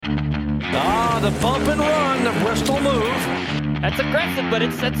the bump and run, the Bristol move. That's aggressive, but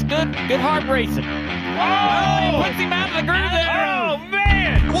that's good. Good hard racing. Oh, he puts him out of the groove there. Oh,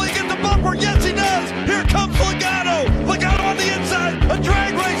 man. Will he get the bumper? Yes, he does. Here comes Logano. Logano on the inside. A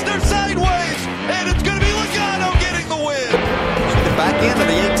drag race. They're sideways. And it's going to be Logano getting the win. The back end of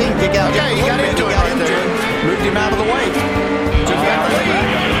the 18. Kick out. Yeah, he got into it right there. Moved him out of the way.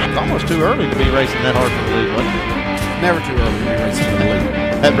 It's almost too early to be racing that hard for the lead, wasn't it? Never too early to be racing for the lead.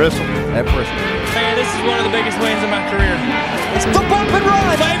 At Bristol. At Bristol. Man, this is one of the biggest wins of my career. It's the bump and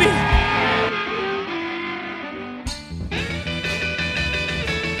run, Baby.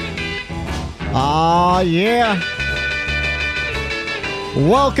 Yeah.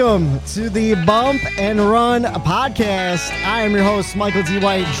 Welcome to the Bump and Run podcast. I am your host, Michael D.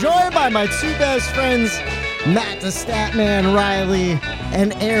 White, joined by my two best friends, Matt the Statman Reilly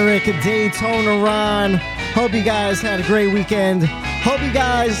and Eric Daytona Ron. Hope you guys had a great weekend. Hope you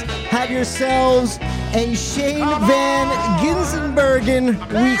guys had yourselves a Shane Van Gisbergen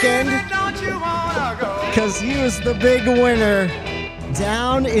weekend, because he was the big winner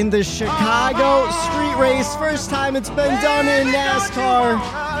down in the Chicago Street Race. First time it's been done in NASCAR.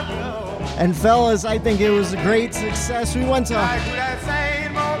 And fellas, I think it was a great success. We went to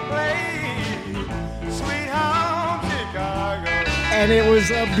and it was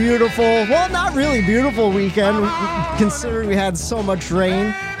a beautiful, well, not really beautiful weekend, considering we had so much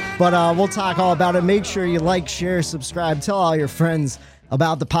rain. But we'll talk all about it. Make sure you like, share, subscribe. Tell all your friends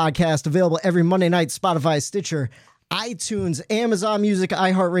about the podcast. Available every Monday night, Spotify, Stitcher, iTunes, Amazon Music,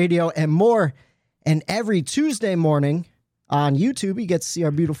 iHeartRadio, and more. And every Tuesday morning on YouTube, you get to see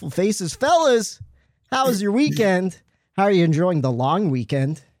our beautiful faces. Fellas, how was your weekend? How are you enjoying the long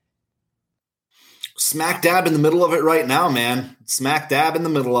weekend? Smack dab in the middle of it right now, man. Smack dab in the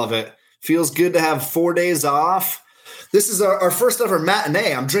middle of it. Feels good to have 4 days off. This is our first ever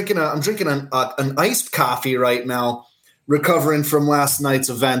matinee. I'm drinking an iced coffee right now, recovering from last night's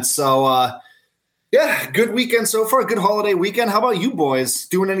event. So, yeah, good weekend so far. Good holiday weekend. How about you boys?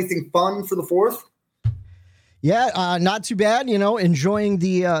 Doing anything fun for the 4th? Yeah, not too bad. You know, enjoying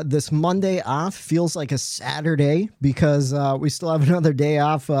the this Monday off. Feels like a Saturday because we still have another day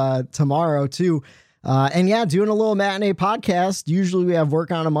off tomorrow too. And yeah, doing a little matinee podcast. Usually we have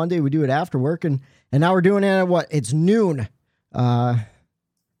work on a Monday. We do it after work, and now we're doing it at what? It's noon. I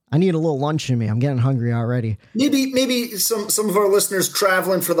need a little lunch in me. I'm getting hungry already. Maybe some of our listeners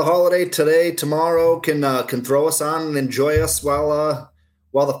traveling for the holiday today, tomorrow can throw us on and enjoy us while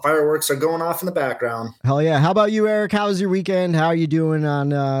the fireworks are going off in the background. Hell yeah. How about you, Eric? How was your weekend? How are you doing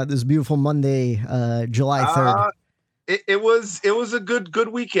on this beautiful Monday, July 3rd? It was a good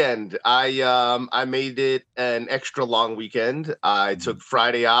weekend. I made it an extra long weekend. I took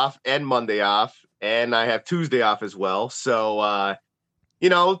Friday off and Monday off, and I have Tuesday off as well. So,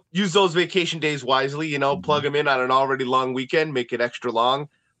 use those vacation days wisely, plug them in on an already long weekend, make it extra long.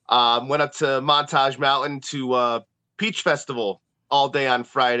 Went up to Montage Mountain to Peach Festival all day on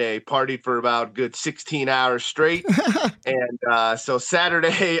Friday, partied for about a good 16 hours straight. And so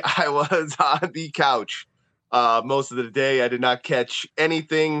Saturday I was on the couch. Most of the day I did not catch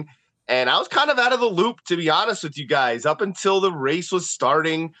anything. And I was kind of out of the loop, to be honest with you guys, up until the race was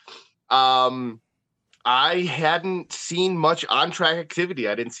starting. I hadn't seen much on-track activity.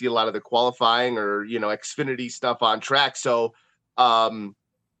 I didn't see a lot of the qualifying or, Xfinity stuff on track. So, in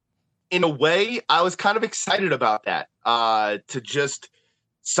a way, I was kind of excited about that. To just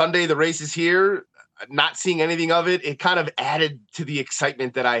Sunday, the race is here, not seeing anything of it. It kind of added to the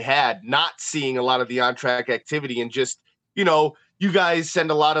excitement that I had, not seeing a lot of the on-track activity, and just, you guys send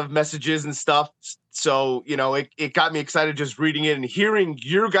a lot of messages and stuff. So, it got me excited just reading it and hearing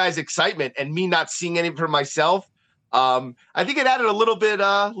your guys' excitement and me not seeing any for myself. I think it added a little bit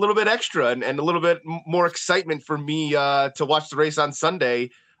extra and a little bit more excitement for me to watch the race on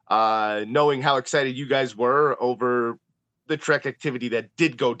Sunday, knowing how excited you guys were over the track activity that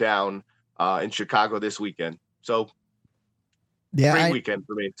did go down in Chicago this weekend. So, yeah, great weekend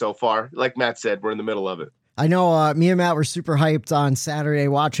for me so far. Like Matt said, we're in the middle of it. I know me and Matt were super hyped on Saturday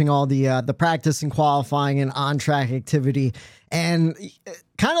watching all the practice and qualifying and on-track activity. And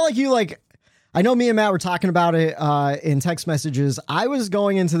kind of like you, I know me and Matt were talking about it in text messages. I was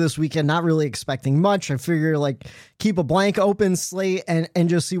going into this weekend not really expecting much. I figure keep a blank open slate and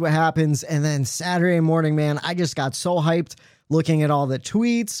just see what happens. And then Saturday morning, man, I just got so hyped looking at all the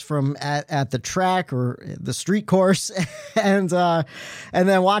tweets from at the track or the street course and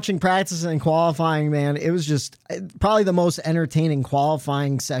then watching practice and qualifying, man. It was just probably the most entertaining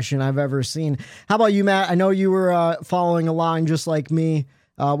qualifying session I've ever seen. How about you, Matt? I know you were following along just like me.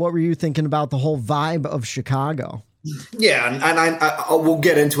 What were you thinking about the whole vibe of Chicago? Yeah, and I we'll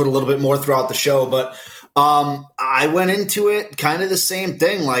get into it a little bit more throughout the show, but I went into it kind of the same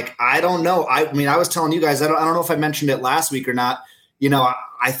thing. Like, I don't know. I mean, I was telling you guys, I don't know if I mentioned it last week or not. You know,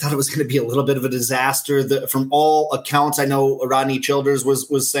 I thought it was going to be a little bit of a disaster. From all accounts, I know Rodney Childers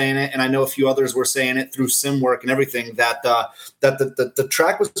was saying it, and I know a few others were saying it through sim work and everything, that the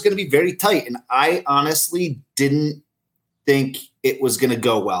track was going to be very tight. And I honestly didn't think it was going to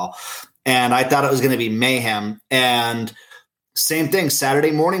go well. And I thought it was going to be mayhem. And same thing, Saturday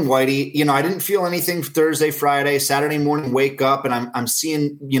morning, Whitey, you know, I didn't feel anything Thursday, Friday, Saturday morning, wake up, and I'm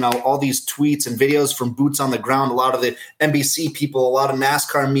seeing, you know, all these tweets and videos from boots on the ground, a lot of the NBC people, a lot of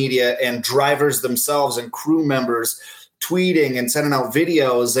NASCAR media and drivers themselves and crew members tweeting and sending out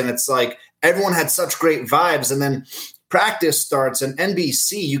videos. And it's like, everyone had such great vibes. And then practice starts, and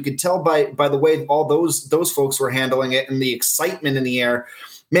NBC, you could tell by the way all those folks were handling it and the excitement in the air.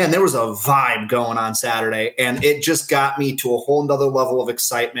 Man, there was a vibe going on Saturday, and it just got me to a whole nother level of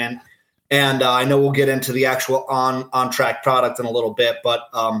excitement. And I know we'll get into the actual on-track product in a little bit, but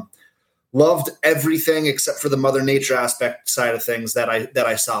loved everything except for the Mother Nature aspect side of things that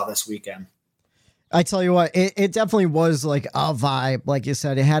I saw this weekend. I tell you what, it definitely was like a vibe. Like you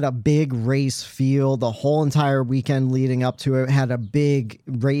said, it had a big race feel. The whole entire weekend leading up to it had a big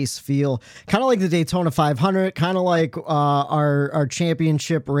race feel, kind of like the Daytona 500, kind of like our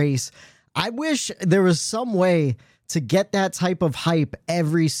championship race. I wish there was some way to get that type of hype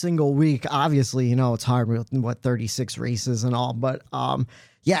every single week. Obviously, you know, it's hard with 36 races and all, but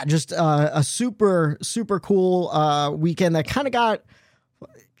yeah, just a super, super cool weekend that kind of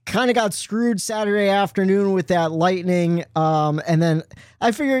got screwed Saturday afternoon with that lightning. And then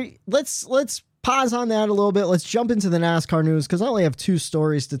I figure let's pause on that a little bit. Let's jump into the NASCAR news, because I only have 2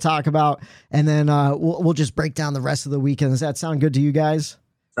 stories to talk about, and then we'll just break down the rest of the weekend. Does that sound good to you guys?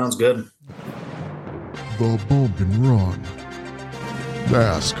 Sounds good. The Bump and Run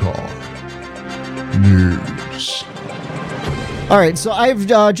NASCAR news. All right, so I've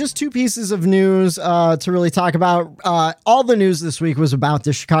just 2 pieces of news to really talk about. All the news this week was about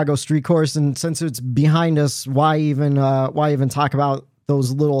the Chicago Street Course, and since it's behind us, why even talk about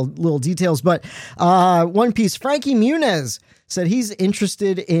those little details? But one piece, Frankie Munez said he's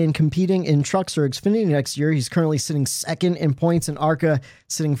interested in competing in trucks or Xfinity next year. He's currently sitting second in points in ARCA,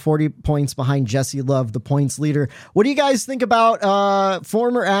 sitting 40 points behind Jesse Love, the points leader. What do you guys think about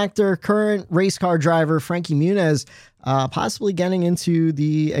former actor, current race car driver Frankie Munez possibly getting into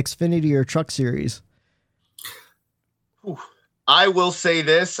the Xfinity or Truck Series? I will say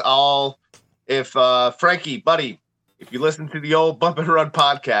this. If Frankie, buddy, if you listen to the old Bump and Run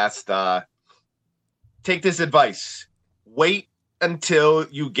podcast, take this advice. Wait until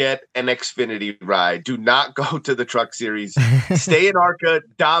you get an Xfinity ride. Do not go to the Truck Series. Stay in ARCA,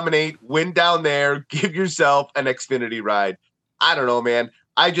 dominate, win down there, give yourself an Xfinity ride. I don't know, man.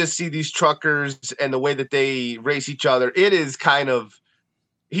 I just see these truckers and the way that they race each other. It is kind of,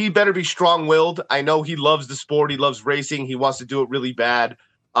 he better be strong-willed. I know he loves the sport. He loves racing. He wants to do it really bad.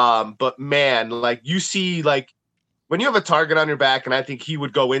 But man, like, you see, like, when you have a target on your back, and I think he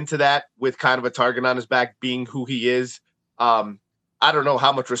would go into that with kind of a target on his back being who he is. I don't know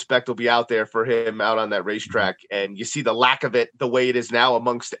how much respect will be out there for him out on that racetrack. And you see the lack of it, the way it is now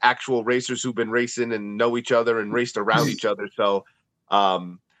amongst actual racers who've been racing and know each other and raced around each other. So I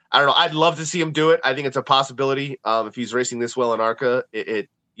don't know. I'd love to see him do it. I think it's a possibility. If he's racing this well in ARCA, it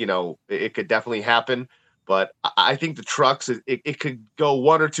could definitely happen. But I think the trucks, it could go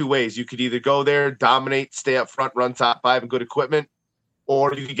one or two ways. You could either go there, dominate, stay up front, run top 5 and good equipment,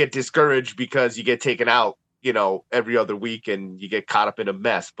 or you could get discouraged because you get taken out, every other week and you get caught up in a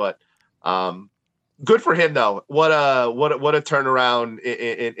mess. But good for him though. What a turnaround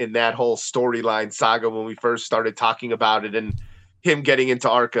in that whole storyline saga when we first started talking about it and him getting into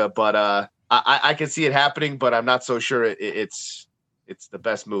ARCA. But I can see it happening, but I'm not so sure it's the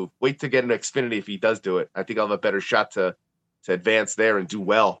best move. Wait to get an Xfinity if he does do it. I think I'll have a better shot to advance there and do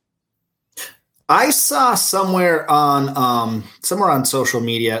well. I saw somewhere on social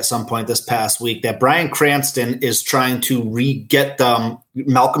media at some point this past week that Bryan Cranston is trying to get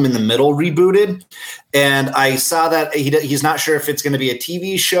Malcolm in the Middle rebooted. And I saw that he's not sure if it's going to be a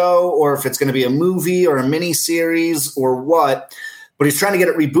TV show or if it's going to be a movie or a mini series or what, but he's trying to get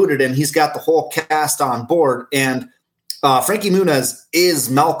it rebooted and he's got the whole cast on board. And Frankie Munez is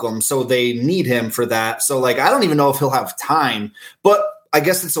Malcolm, so they need him for that. So I don't even know if he'll have time, but I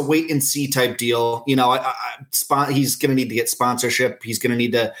guess it's a wait and see type deal. He's going to need to get sponsorship. He's going to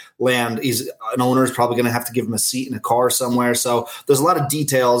need to land. An owner is probably going to have to give him a seat in a car somewhere. So there's a lot of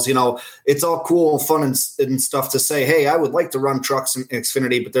details. It's all cool and fun and stuff to say, hey, I would like to run trucks in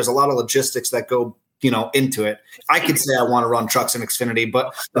Xfinity, but there's a lot of logistics that go into it. I could say I want to run trucks in Xfinity,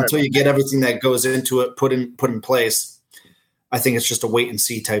 but until you get everything that goes into it put in place, I think it's just a wait and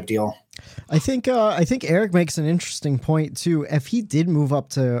see type deal. I think Eric makes an interesting point too. If he did move up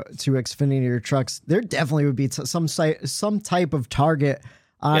to Xfinity or trucks, there definitely would be some type of target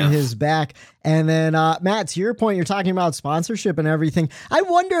on his back. And then Matt, to your point, you're talking about sponsorship and everything. I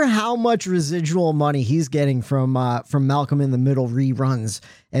wonder how much residual money he's getting from Malcolm in the Middle reruns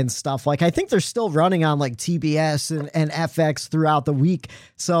and stuff. Like, I think they're still running on like TBS and FX throughout the week.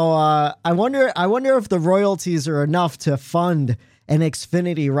 So I wonder if the royalties are enough to fund an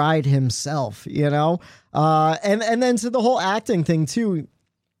Xfinity ride himself, and then to the whole acting thing too.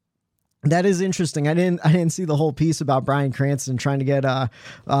 That is interesting. I didn't see the whole piece about Bryan Cranston trying to get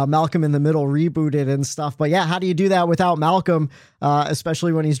Malcolm in the Middle rebooted and stuff. But yeah, how do you do that without Malcolm,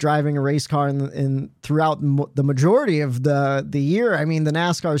 especially when he's driving a race car in throughout the majority of the year? I mean, the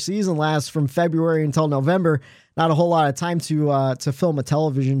NASCAR season lasts from February until November. Not a whole lot of time to film a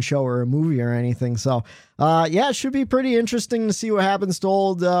television show or a movie or anything. So it should be pretty interesting to see what happens to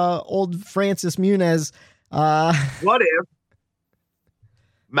old Francis Munez. What if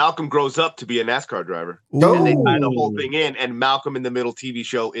Malcolm grows up to be a NASCAR driver? Ooh. And they tie the whole thing in, and Malcolm in the Middle TV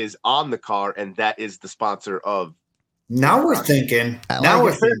show is on the car, and that is the sponsor of. Now we're thinking.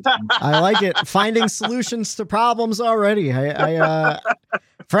 I like it. Finding solutions to problems already.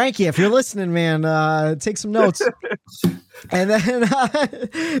 Frankie, if you're listening, man, take some notes. And then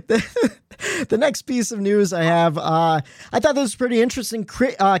the next piece of news I have, I thought this was pretty interesting.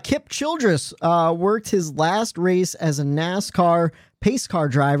 Kip Childress worked his last race as a NASCAR pace car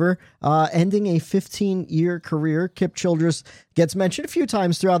driver, ending a 15-year career. Kip Childress gets mentioned a few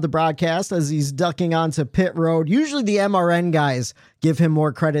times throughout the broadcast as he's ducking onto pit road. Usually the MRN guys give him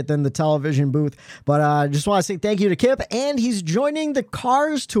more credit than the television booth. But I just want to say thank you to Kip, and he's joining the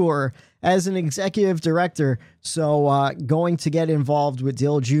Cars Tour as an executive director. So going to get involved with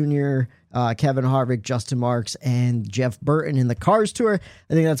Dale Jr., Kevin Harvick, Justin Marks, and Jeff Burton in the Cars Tour.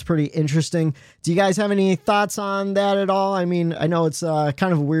 I think that's pretty interesting. Do you guys have any thoughts on that at all? I mean, I know it's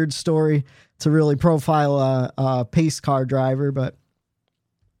kind of a weird story to really profile a pace car driver, but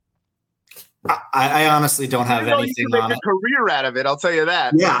I honestly don't have anything you on make it. a career out of it, I'll tell you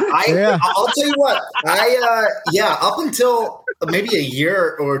that. I'll tell you what. Up until maybe a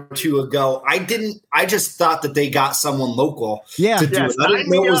year or two ago, I just thought that they got someone local to do it.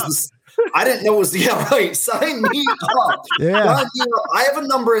 I didn't know it was sign me up. Yeah. I have a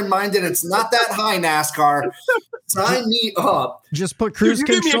number in mind and it's not that high, NASCAR. Sign me up. Just put cruise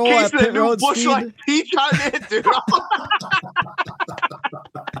control at pit road Busch speed. like Peach on it, dude.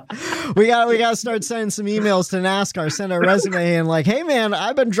 We got to start sending some emails to NASCAR, send a resume and like, hey man,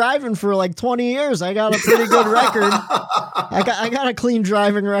 I've been driving for like 20 years. I got a pretty good record. I got a clean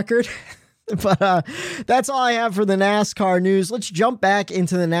driving record. But that's all I have for the NASCAR news. Let's jump back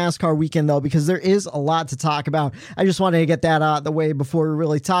into the NASCAR weekend, though, because there is a lot to talk about. I just wanted to get that out of the way before we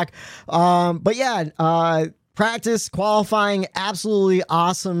really talk. Practice, qualifying, absolutely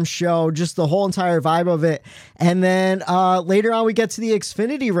awesome show. Just the whole entire vibe of it. And then later on, we get to the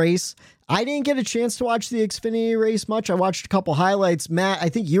Xfinity race. I didn't get a chance to watch the Xfinity race much. I watched a couple highlights. Matt, I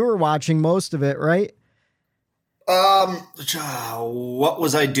think you were watching most of it, right? What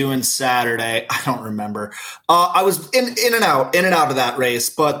was I doing Saturday? I don't remember. I was in and out of that race.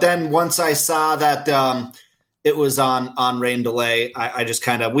 But then once I saw that it was on rain delay, I just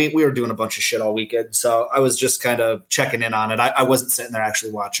kind of, we were doing a bunch of shit all weekend. So I was just kind of checking in on it. I wasn't sitting there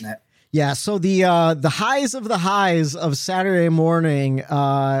actually watching it. Yeah, so the highs of Saturday morning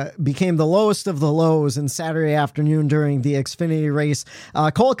became the lowest of the lows in Saturday afternoon during the Xfinity race.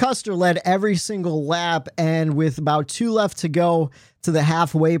 Cole Custer led every single lap, and with about 2 left to go to the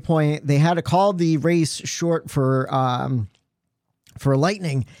halfway point, they had to call the race short for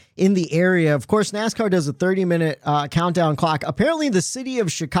lightning in the area. Of course, NASCAR does a 30-minute countdown clock. Apparently, the city of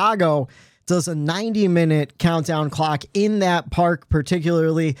Chicago does a 90-minute countdown clock in that park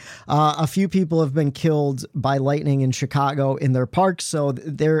particularly. A few people have been killed by lightning in Chicago in their parks, so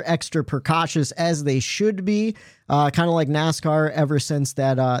they're extra precautious, as they should be, kind of like NASCAR ever since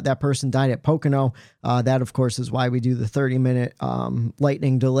that person died at Pocono. That, of course, is why we do the 30-minute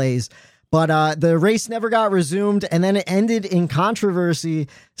lightning delays. But the race never got resumed, and then it ended in controversy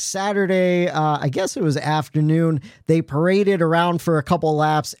Saturday. I guess it was afternoon. They paraded around for a couple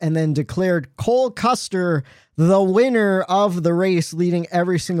laps and then declared Cole Custer the winner of the race, leading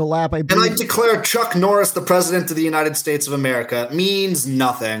every single lap. And I declare Chuck Norris the president of the United States of America. Means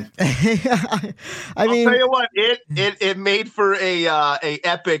nothing. I'll tell you what, it made for a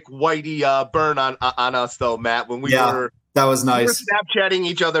epic Whitey burn on us though, Matt. When we were That was nice. We were Snapchatting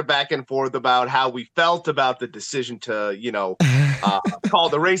each other back and forth about how we felt about the decision to, call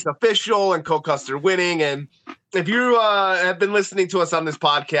the race official and Cole Custer winning. And if you have been listening to us on this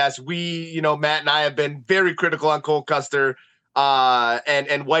podcast, Matt and I have been very critical on Cole Custer.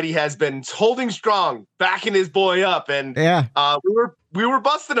 And Whitey has been holding strong, backing his boy up. And we were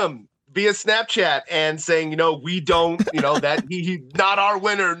busting him via Snapchat and saying, we don't, that he not our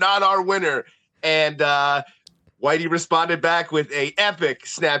winner. And Whitey responded back with a epic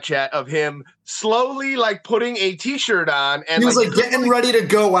Snapchat of him slowly putting a t-shirt on, and he was getting ready to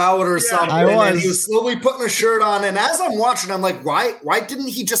go out or something. And he was slowly putting a shirt on. And as I'm watching, I'm like, why didn't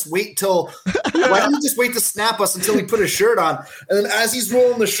he just wait to snap us until he put his shirt on? And then as he's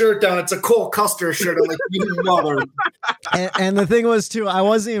rolling the shirt down, it's a Cole Custer shirt. I'm like, you mother. And the thing was too, I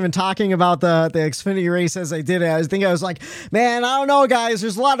wasn't even talking about the Xfinity race as I did it. I was like, man, I don't know, guys.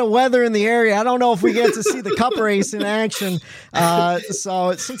 There's a lot of weather in the area. I don't know if we get to see the Cup race in action.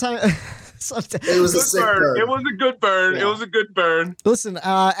 So sometimes. It was a sick burn. It was a good burn. Yeah. It was a good burn. Listen,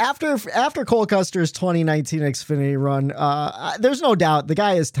 after Cole Custer's 2019 Xfinity run, there's no doubt the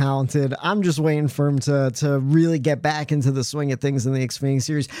guy is talented. I'm just waiting for him to really get back into the swing of things in the Xfinity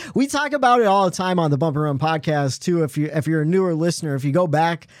series. We talk about it all the time on the Bump and Run podcast too. If you're a newer listener, if you go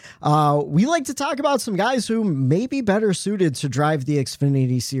back, we like to talk about some guys who may be better suited to drive the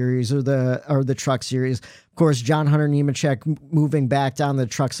Xfinity series or the Truck series. Of course, John Hunter Nemechek moving back down the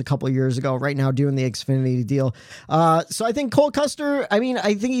trucks a couple of years ago, right now doing the Xfinity deal. So I think Cole Custer, I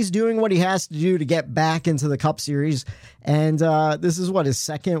think he's doing what he has to do to get back into the Cup Series. And this is his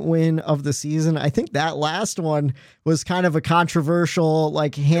second win of the season. I think that last one was kind of a controversial,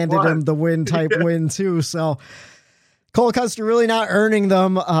 handed him the win type win too. So Cole Custer really not earning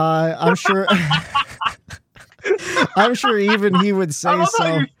them. I'm sure. I'm sure even he would say so.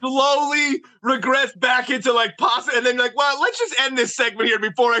 How you slowly regress back into positive, and then well, let's just end this segment here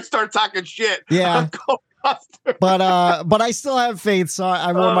before I start talking shit. Yeah. But I still have faith. So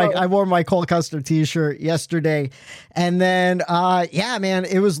I wore my Cole Custer t-shirt yesterday, and then man,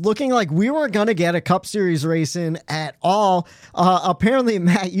 it was looking like we weren't gonna get a Cup Series race in at all. Apparently,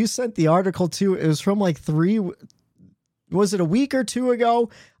 Matt, you sent the article too. It was from was it a week or two ago?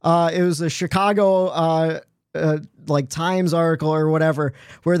 It was a Chicago Times article or whatever,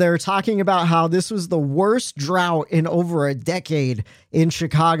 where they were talking about how this was the worst drought in over a decade in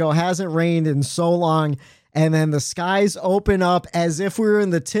Chicago. Hasn't rained in so long. And then the skies open up as if we were in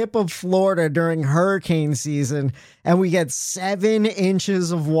the tip of Florida during hurricane season, and we get 7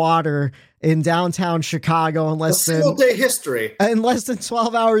 inches of water in downtown Chicago in less than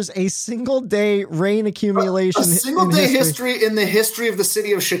 12 hours. A single day rain accumulation. A single day history in the history of the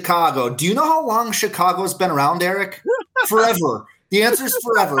city of Chicago. Do you know how long Chicago's been around, Eric? Forever. The answer is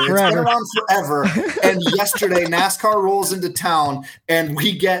forever. It's been around forever. And yesterday, NASCAR rolls into town, and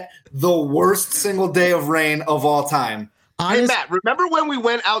we get the worst single day of rain of all time. Hey, Matt, remember when we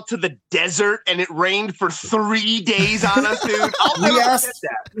went out to the desert and it rained for 3 days on us, dude?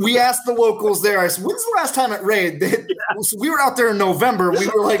 We asked the locals there, I said, when's the last time it rained? So we were out there in November. We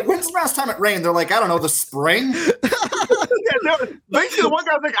were like, when's the last time it rained? They're like, I don't know, the spring? Basically, the one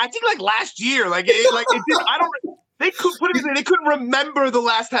guy was like, I think last year. They couldn't remember the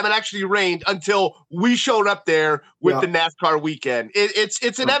last time it actually rained until we showed up there with the NASCAR weekend.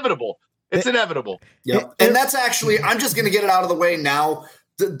 It's inevitable. It's inevitable. Yeah. And that's actually, I'm just going to get it out of the way now.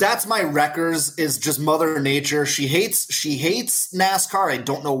 That's my wreckers, is just Mother Nature. She hates NASCAR. I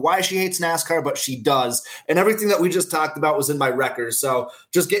don't know why she hates NASCAR, but she does. And everything that we just talked about was in my wreckers. So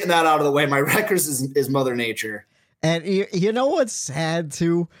just getting that out of the way, my wreckers is Mother Nature. And you know what's sad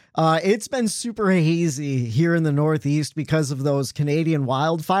too? It's been super hazy here in the Northeast because of those Canadian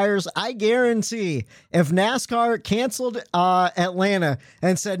wildfires. I guarantee if NASCAR canceled Atlanta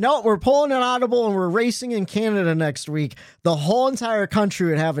and said, no, we're pulling an audible and we're racing in Canada next week, the whole entire country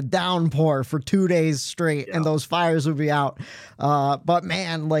would have a downpour for 2 days straight and those fires would be out. But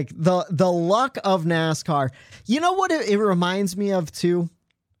man, the luck of NASCAR, you know what it reminds me of too?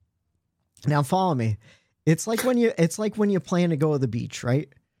 Now follow me. It's like when you plan to go to the beach, right?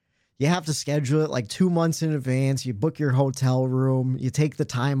 You have to schedule it 2 months in advance. You book your hotel room. You take the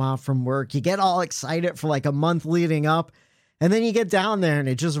time off from work. You get all excited for a month leading up. And then you get down there and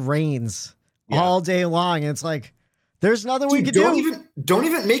it just rains all day long. And it's there's nothing we can do. Don't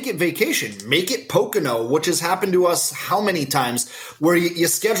even make it vacation. Make it Pocono, which has happened to us how many times, where you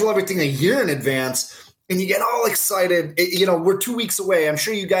schedule everything a year in advance. And you get all excited. We're 2 weeks away. I'm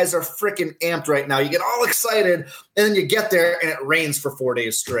sure you guys are freaking amped right now. You get all excited, and then you get there, and it rains for 4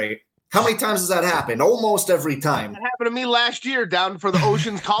 days straight. How many times has that happened? Almost every time. That happened to me last year down for the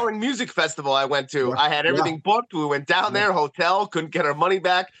Oceans Calling Music Festival I went to. I had everything booked. We went down there, hotel, couldn't get our money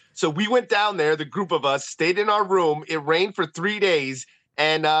back. So we went down there, the group of us, stayed in our room. It rained for 3 days.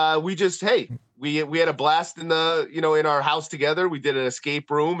 And we just, we had a blast in in our house together. We did an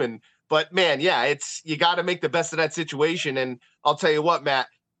escape room. But man, yeah, you got to make the best of that situation. And I'll tell you what, Matt,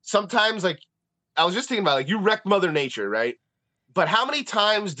 sometimes I was just thinking about you wrecked Mother Nature, right? But how many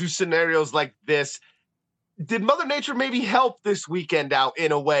times do scenarios like this, did Mother Nature maybe help this weekend out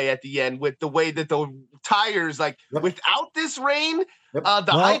in a way at the end with the way that the tires, without this rain, the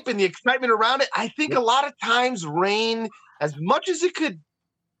hype and the excitement around it, I think a lot of times rain, as much as it could,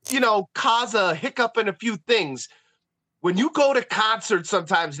 cause a hiccup in a few things, when you go to concerts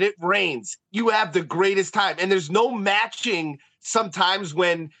sometimes and it rains, you have the greatest time. And there's no matching sometimes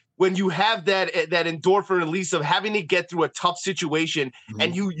when you have that endorphin release of having to get through a tough situation,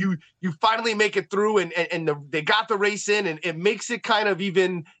 and you finally make it through, and they got the race in, and it makes it kind of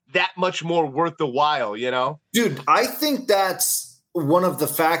even that much more worth the while, Dude, I think that's one of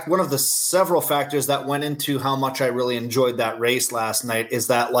the several factors that went into how much I really enjoyed that race last night is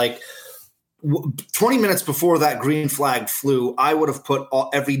that 20 minutes before that green flag flew, I would have put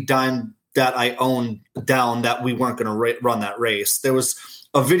every dime that I owned down that we weren't going to run that race. There was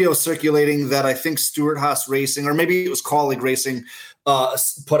a video circulating that I think Stuart Haas Racing, or maybe it was Colleague Racing,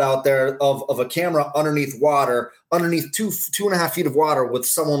 put out there of a camera underneath 2.5 feet of water with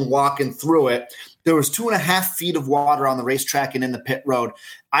someone walking through it. There was 2.5 feet of water on the racetrack and in the pit road.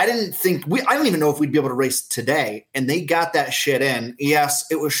 I didn't even know if we'd be able to race today, and they got that shit in. Yes,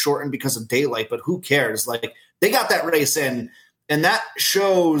 it was shortened because of daylight, but who cares? They got that race in, and that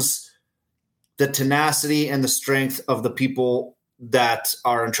shows the tenacity and the strength of the people that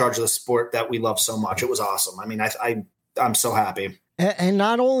are in charge of the sport that we love so much. It was awesome. I mean, I'm so happy. And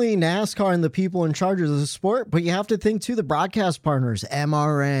not only NASCAR and the people in charge of the sport, but you have to think too, the broadcast partners,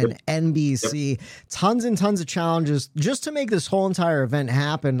 MRN, NBC, tons and tons of challenges just to make this whole entire event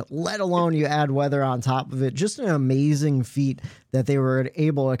happen, let alone you add weather on top of it. Just an amazing feat that they were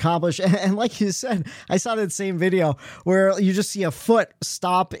able to accomplish. And like you said, I saw that same video where you just see a foot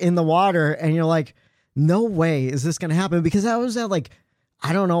stop in the water and you're like, no way is this going to happen, because that was at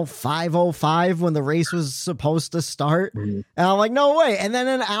 5:05 when the race was supposed to start. And I'm like, no way. And then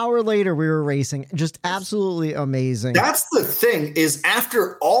an hour later we were racing. Just absolutely amazing. That's the thing, is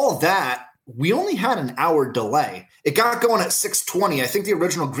after all that, we only had an hour delay. It got going at 6:20. I think the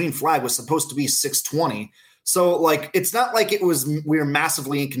original green flag was supposed to be 6:20. So it's not like we were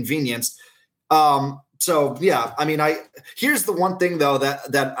massively inconvenienced. So yeah, I mean, here's the one thing though,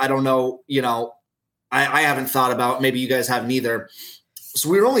 that I don't know, I haven't thought about, maybe you guys haven't either. So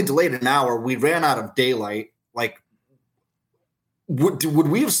we were only delayed an hour. We ran out of daylight. Would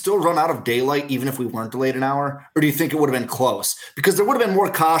we have still run out of daylight even if we weren't delayed an hour? Or do you think it would have been close? Because there would have been more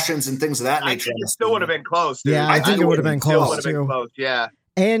cautions and things of that nature. I think it still would have been close, dude. Yeah, I think it would have been close too. Yeah.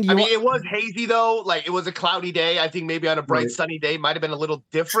 And it was hazy though. It was a cloudy day. I think maybe on a bright sunny day might have been a little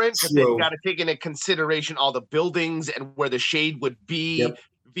different. But they've got to take into consideration all the buildings and where the shade would be. Yep.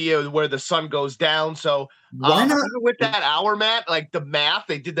 Via where the sun goes down. So why not with that hour, Matt? They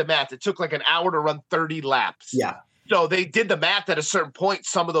did the math. It took an hour to run 30 laps. Yeah. So they did the math at a certain point,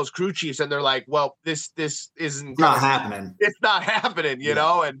 some of those crew chiefs, and they're like, well, this isn't not happening. It's not happening, you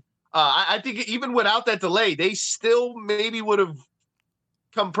know? And I think even without that delay, they still maybe would have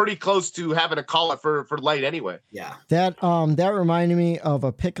come pretty close to having to call it for light anyway. Yeah. That reminded me of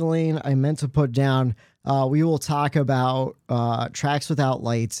a pick lane I meant to put down. We will talk about tracks without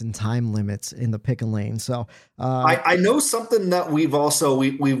lights and time limits in the pick and lane. So I know something that we've also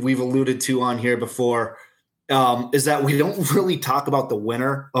we've alluded to on here before is that we don't really talk about the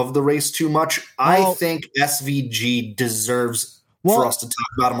winner of the race too much. I think SVG deserves for us to talk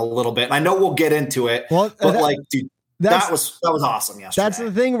about him a little bit. And I know we'll get into it, but dude, that was awesome yesterday. That's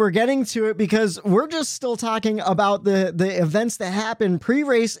the thing. We're getting to it because we're just still talking about the events that happened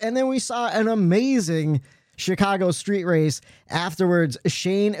pre-race, and then we saw an amazing Chicago Street Race afterwards.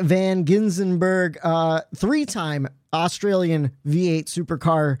 Shane Van Gisbergen, 3-time Australian V8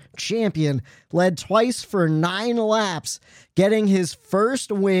 supercar champion, led twice for 9 laps, getting his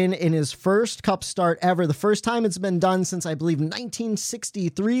first win in his first Cup start ever. The first time it's been done since, I believe,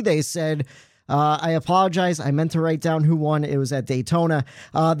 1963, they said. I apologize. I meant to write down who won. It was at Daytona.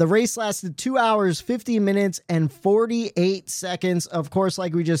 The race lasted 2 hours, 50 minutes, and 48 seconds. Of course,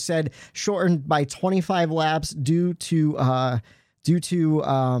 like we just said, shortened by 25 laps due to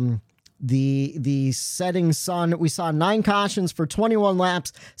the setting sun. We saw 9 cautions for 21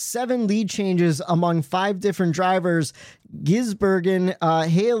 laps, 7 lead changes among 5 different drivers. Gisbergen,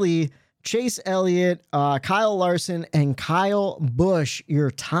 Reilly, Chase Elliott, Kyle Larson, and Kyle Busch,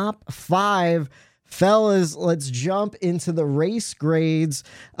 your top 5. Fellas, let's jump into the race grades,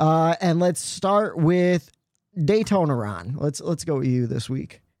 and let's start with Daytona Ron. Let's go with you this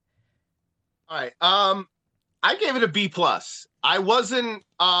week. All right. I gave it a B+. I wasn't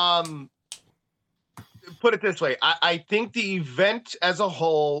put it this way. I think the event as a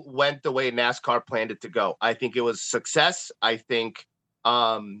whole went the way NASCAR planned it to go. I think it was success. I think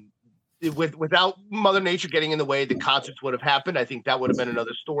without Mother Nature getting in the way, the concerts would have happened. I think that would have been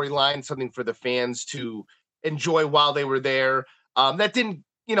another storyline, something for the fans to enjoy while they were there. That didn't,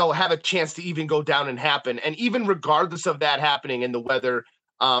 have a chance to even go down and happen. And even regardless of that happening and the weather,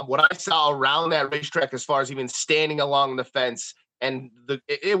 what I saw around that racetrack, as far as even standing along the fence, and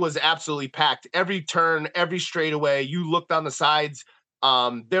it was absolutely packed. Every turn, every straightaway, you looked on the sides.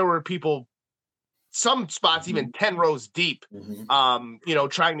 There were people, some spots even 10 rows deep,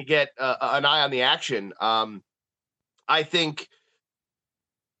 trying to get an eye on the action. I think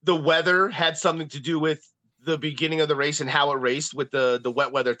the weather had something to do with the beginning of the race and how it raced with the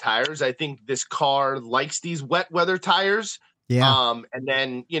wet weather tires. I think this car likes these wet weather tires. Yeah. And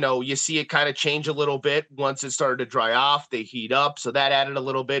then, you see it kind of change a little bit once it started to dry off, they heat up. So that added a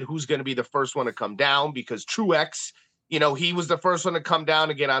little bit. Who's going to be the first one to come down? Because Truex, he was the first one to come down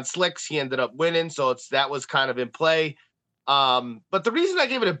and get on slicks. He ended up winning. So that was kind of in play. But the reason I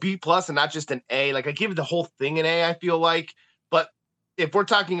gave it a B+ and not just an A, like I give the whole thing an A, I feel like. But if we're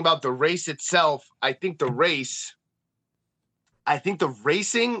talking about the race itself, I think the racing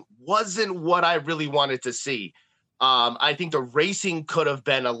wasn't what I really wanted to see. I think the racing could have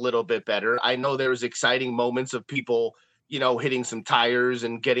been a little bit better. I know there was exciting moments of people, hitting some tires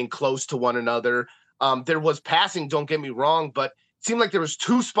and getting close to one another. There was passing, don't get me wrong, but it seemed like there was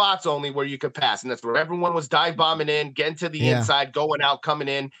 2 spots only where you could pass. And that's where everyone was dive bombing in, getting to the inside, going out, coming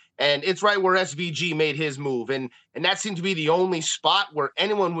in. And it's right where SVG made his move. And that seemed to be the only spot where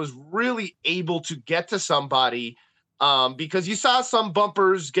anyone was really able to get to somebody, because you saw some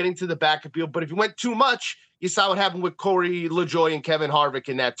bumpers getting to the back of field. But if you went too much, you saw what happened with Corey LaJoie and Kevin Harvick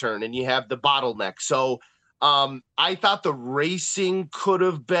in that turn, and you have the bottleneck. So I thought the racing could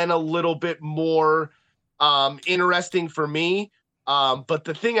have been a little bit more interesting for me. But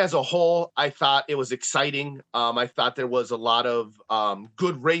the thing as a whole, I thought it was exciting. I thought there was a lot of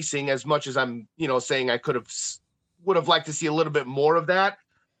good racing, as much as I'm, saying I would have liked to see a little bit more of that.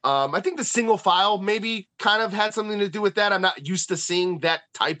 I think the single file maybe kind of had something to do with that. I'm not used to seeing that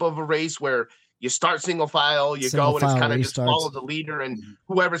type of a race where you start single file, you go and it's kind of just follow the leader, and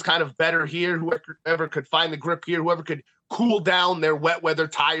whoever's kind of better here, whoever could find the grip here, whoever could cool down their wet weather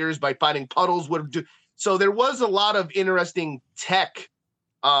tires by finding puddles would do. So there was a lot of interesting tech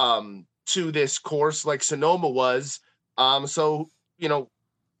to this course, like Sonoma was. So,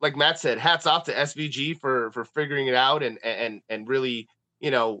 like Matt said, hats off to SVG for figuring it out and really,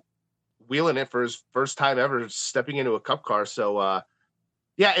 wheeling it for his first time ever stepping into a cup car. So,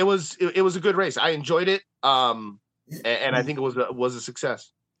 yeah, it was a good race. I enjoyed it, and I think it was a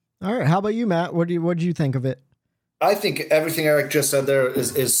success. All right, how about you, Matt? What did you think of it? I think everything Eric just said there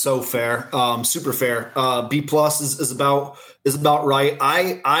is so fair, super fair. B+ is about right.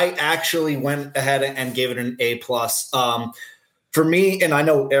 I actually went ahead and gave it an A+. For me, and I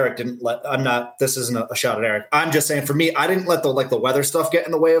know Eric didn't this isn't a shot at Eric. I'm just saying, for me, I didn't let the weather stuff get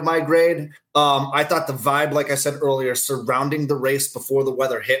in the way of my grade. I thought the vibe, like I said earlier, surrounding the race before the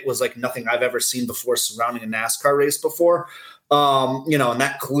weather hit was like nothing I've ever seen before surrounding a NASCAR race before. And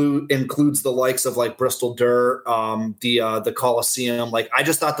that includes the likes of like Bristol Dirt, the Coliseum. Like, I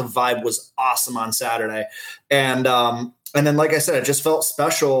just thought the vibe was awesome on Saturday. And then, like I said, it just felt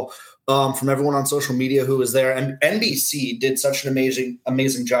special. From everyone on social media who was there, and NBC did such an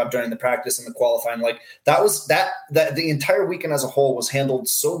amazing job during the practice and the qualifying. Like, that the entire weekend as a whole was handled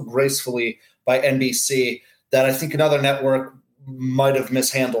so gracefully by NBC that I think another network might have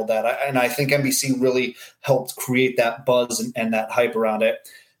mishandled that. And I think NBC really helped create that buzz and that hype around it.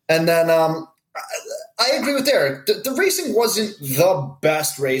 And then I agree with Eric. The racing wasn't the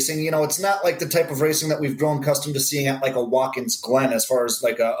best racing. It's not like the type of racing that we've grown accustomed to seeing at like a Watkins Glen as far as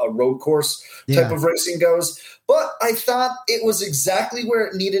like a road course type of racing goes. But I thought it was exactly where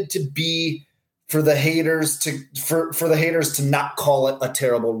it needed to be for the haters to not call it a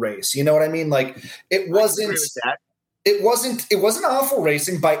terrible race. You know what I mean? Like, it wasn't. It wasn't awful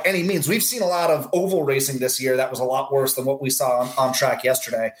racing by any means. We've seen a lot of oval racing this year that was a lot worse than what we saw on track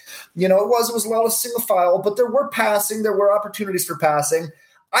yesterday. It was a lot of single file, but there were opportunities for passing.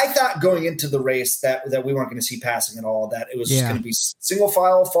 I thought going into the race that we weren't going to see passing at all, that it was just going to be single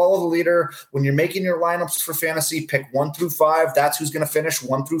file, follow the leader. When you're making your lineups for fantasy, pick 1 through 5. That's who's going to finish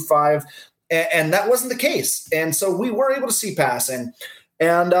 1 through 5. And that wasn't the case. And so we were able to see passing.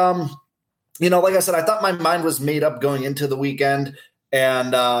 And, like I said, I thought my mind was made up going into the weekend.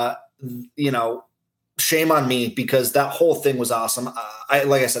 And, shame on me because that whole thing was awesome. I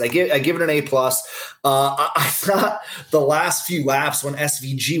give it an A+. I thought the last few laps when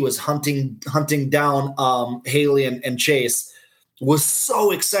SVG was hunting down Haley and Chase was so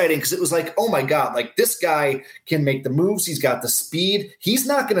exciting because it was like, oh my God, like this guy can make the moves. He's got the speed. He's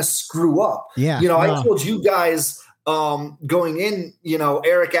not going to screw up. Yeah. I told you guys going in,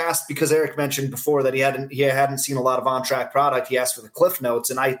 Eric asked, because Eric mentioned before that he hadn't seen a lot of on-track product. He asked for the cliff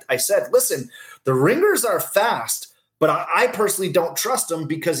notes. And I said, listen, the ringers are fast, but I personally don't trust them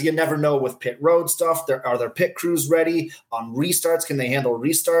because you never know with pit road stuff. Are their pit crews ready on restarts? Can they handle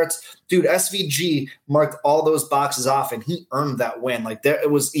restarts? Dude, SVG marked all those boxes off and he earned that win. Like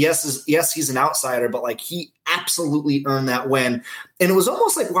it was, yes, he's an outsider, but like he absolutely earned that win. And it was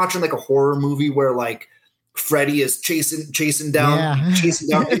almost like watching like a horror movie where like Freddie is chasing down people.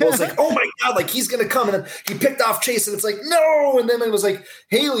 It's like, oh my God, like he's gonna come, and then he picked off Chase, and it's like, no, and then it was like,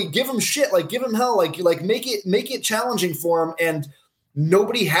 Haley, give him shit, like give him hell, like make it challenging for him, and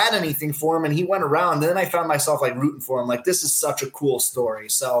nobody had anything for him, and he went around. And then I found myself like rooting for him, like this is such a cool story.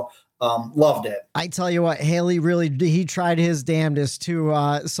 So loved it. I tell you what, Haley he tried his damnedest too.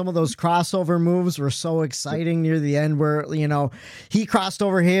 Some of those crossover moves were so exciting near the end where, he crossed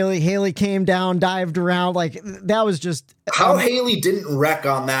over Haley came down, dived around. Like that was just how Haley didn't wreck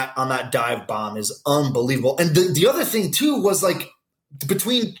on that dive bomb is unbelievable. And the other thing too was like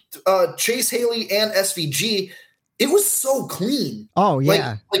between Chase, Haley and SVG, it was so clean. Oh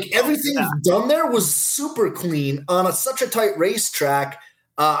yeah. Like everything done there was super clean on such a tight racetrack.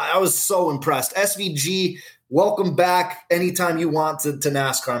 I was so impressed. SVG, welcome back anytime you want to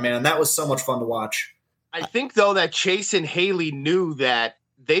NASCAR, man. That was so much fun to watch. I think, though, that Chase and Haley knew that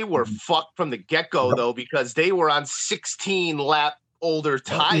they were fucked from the get-go, though, because they were on 16-lap older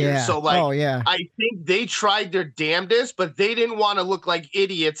tires. Yeah. So, I think they tried their damnedest, but they didn't want to look like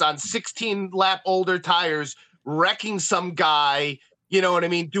idiots on 16-lap older tires, wrecking some guy, you know what I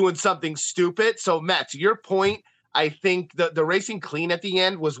mean, doing something stupid. So, Matt, to your point, I think the racing clean at the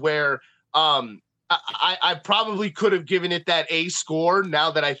end was where I probably could have given it that A score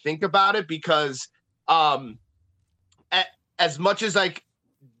now that I think about it, because as much as like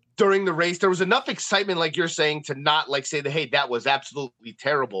during the race, there was enough excitement, like you're saying, to not like say that, hey, that was absolutely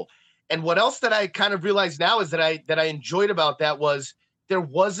terrible. And what else that I kind of realized now is that I enjoyed about that was there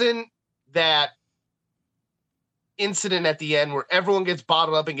wasn't that incident at the end where everyone gets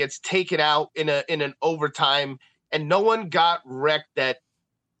bottled up and gets taken out in an overtime. And no one got wrecked that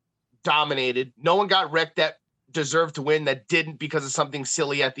dominated. No one got wrecked that deserved to win that didn't because of something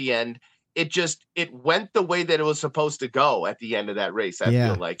silly at the end. It went the way that it was supposed to go at the end of that race, I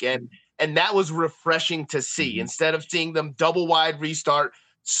feel like. And that was refreshing to see. Instead of seeing them double wide restart,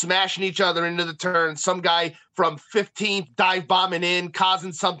 smashing each other into the turn, some guy from 15th dive bombing in,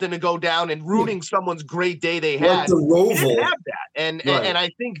 causing something to go down and ruining someone's great day they had. The Roval. They didn't have that. And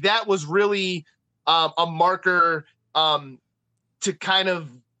I think that was really a marker to kind of,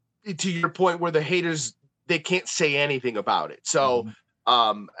 to your point, where the haters, they can't say anything about it. So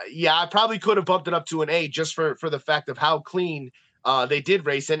I probably could have bumped it up to an A just for the fact of how clean they did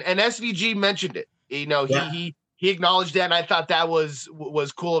race. And SVG mentioned it, he acknowledged that. And I thought that was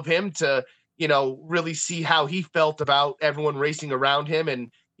cool of him to, really see how he felt about everyone racing around him.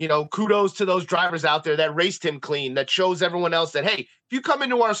 And, kudos to those drivers out there that raced him clean, that shows everyone else that, hey, if you come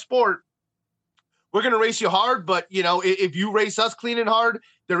into our sport, we're going to race you hard, but if you race us clean and hard,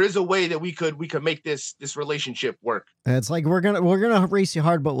 there is a way that we could make this relationship work. It's like we're gonna race you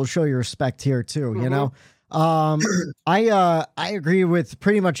hard, but we'll show you respect here too. I agree with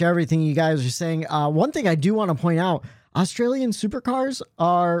pretty much everything you guys are saying. One thing I do want to point out: Australian supercars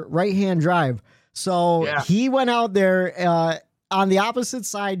are right-hand drive, so he went out there on the opposite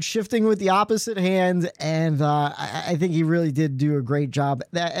side, shifting with the opposite hand, and I think he really did do a great job.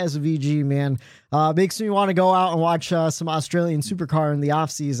 That SVG, man, makes me want to go out and watch some Australian supercar in the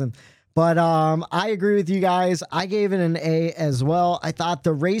off season. But I agree with you guys. I gave it an A as well. I thought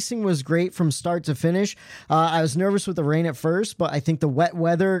the racing was great from start to finish. I was nervous with the rain at first, but I think the wet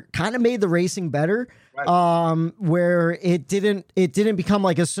weather kind of made the racing better. where it didn't become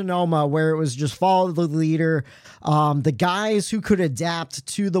like a Sonoma where it was just follow the leader. The guys who could adapt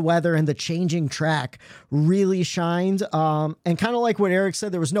to the weather and the changing track really shined. And kind of like what Eric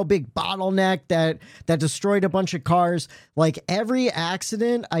said, there was no big bottleneck that destroyed a bunch of cars. Like every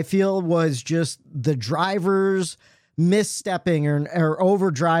accident I feel was just the drivers misstepping or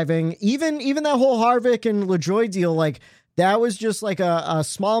overdriving. Even that whole Harvick and LaJoy deal, like that was just like a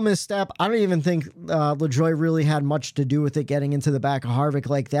small misstep. I don't even think LaJoy really had much to do with it getting into the back of Harvick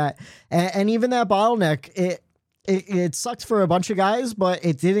like that. And even that bottleneck, it sucked for a bunch of guys, but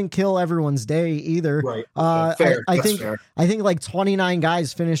it didn't kill everyone's day either. Right. I think like 29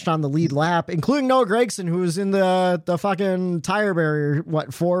 guys finished on the lead lap, including Noah Gragson, who was in the fucking tire barrier,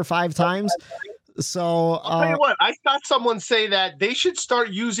 4 or 5 times. So I'll tell you what, I saw someone say that they should start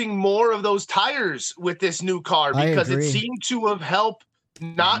using more of those tires with this new car because it seemed to have helped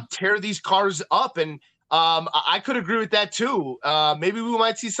not tear these cars up. And I could agree with that too. Maybe we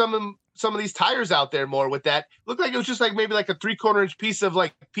might see some of these tires out there more with that. Looked like it was just like maybe like a 3/4 inch piece of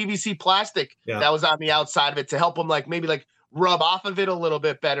like PVC plastic that was on the outside of it to help them like maybe like rub off of it a little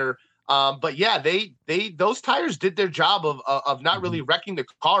bit better. But yeah, those tires did their job of not really wrecking the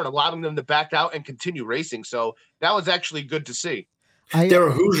car and allowing them to back out and continue racing. So that was actually good to see. There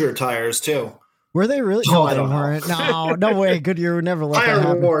were Hoosier tires too. Were they really? Oh, I don't know. No way. Goodyear would never let that happen.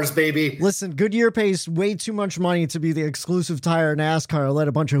 Tire wars, baby. Listen, Goodyear pays way too much money to be the exclusive tire NASCAR. Let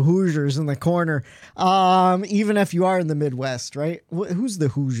a bunch of Hoosiers in the corner. Even if you are in the Midwest, right? Who's the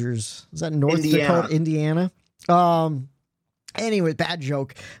Hoosiers? Is that North Dakota, Indiana? Anyway, bad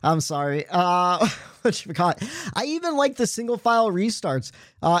joke. I'm sorry. I even like the single file restarts.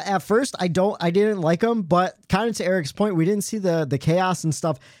 At first, I didn't like them, but kind of to Eric's point, we didn't see the chaos and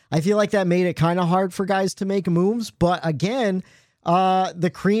stuff. I feel like that made it kind of hard for guys to make moves. But again,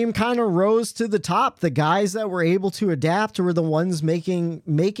 the cream kind of rose to the top. The guys that were able to adapt were the ones making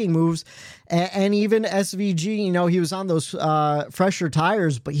moves. And even SVG, he was on those fresher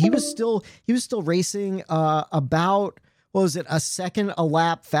tires, but he was still racing about, what was it, a second a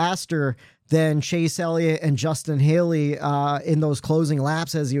lap faster than Chase Elliott and Justin Haley in those closing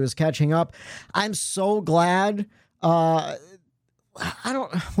laps as he was catching up. I'm so glad. Not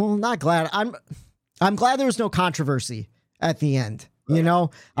glad. I'm glad there was no controversy at the end.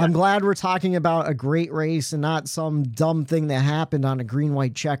 I'm glad we're talking about a great race and not some dumb thing that happened on a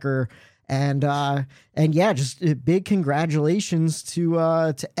green-white checker. And yeah, just big congratulations to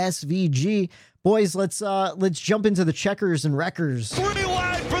SVG. Boys, let's jump into the checkers and wreckers. 3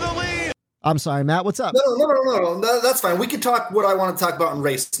 wide for the lead. I'm sorry, Matt. What's up? No. That's fine. We can talk what I want to talk about in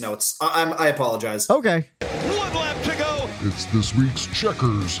race notes. I apologize. Okay. 1 lap to go. It's this week's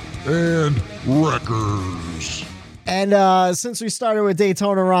checkers and wreckers. And since we started with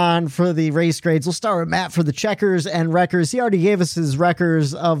Daytona Ron for the race grades, we'll start with Matt for the checkers and wreckers. He already gave us his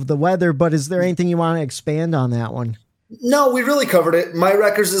wreckers of the weather, but is there anything you want to expand on that one? No, we really covered it. My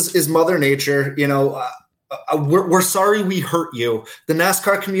wreckers is Mother Nature. We're sorry we hurt you. The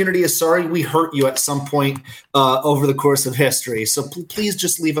NASCAR community is sorry we hurt you at some point over the course of history. So please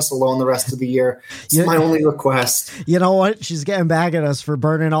just leave us alone the rest of the year. It's my only request. You know what? She's getting back at us for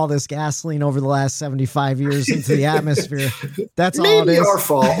burning all this gasoline over the last 75 years into the atmosphere. That's all it is. Maybe our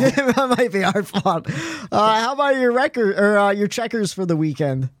fault. It might be our fault. How about your record or your checkers for the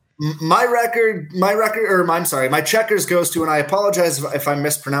weekend? My checkers goes to, and I apologize if I'm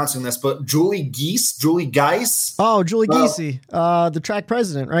mispronouncing this, but Julie Geese. Oh, Julie Geese, the track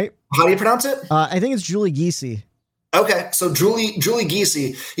president, right? How do you pronounce it? I think it's Julie Geese. Okay, so Julie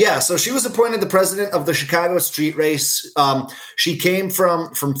Geese. Yeah, so she was appointed the president of the Chicago Street Race. She came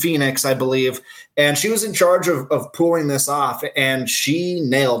from Phoenix, I believe, and she was in charge of pulling this off, and she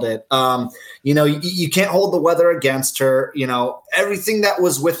nailed it. You can't hold the weather against her. Everything that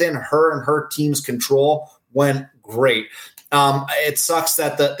was within her and her team's control went great. It sucks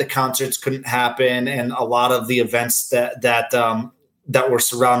that the concerts couldn't happen, and a lot of the events that were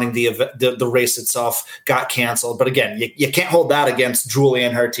surrounding the race itself got canceled. But again, you can't hold that against Julie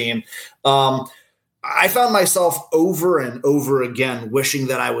and her team. I found myself over and over again wishing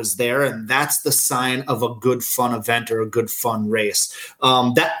that I was there, and that's the sign of a good fun event or a good fun race.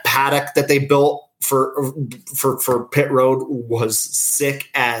 That paddock that they built for pit road was sick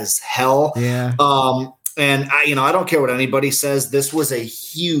as hell. Yeah. And I don't care what anybody says. This was a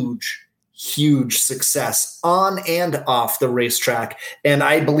huge success on and off the racetrack, and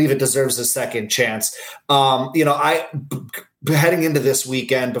I believe it deserves a second chance. heading into this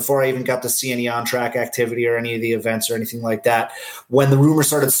weekend, before I even got to see any on-track activity or any of the events or anything like that, when the rumor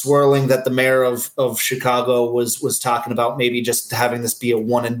started swirling that the mayor of Chicago was talking about maybe just having this be a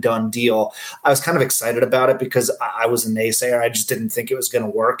one-and-done deal, I was kind of excited about it because I was a naysayer. I just didn't think it was going to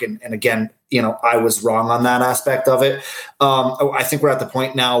work. And again, I was wrong on that aspect of it. I think we're at the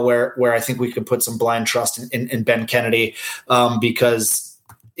point now where I think we could put some blind trust in Ben Kennedy because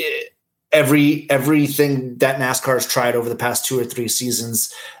everything that NASCAR has tried over the past 2 or 3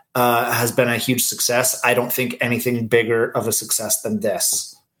 seasons has been a huge success. I don't think anything bigger of a success than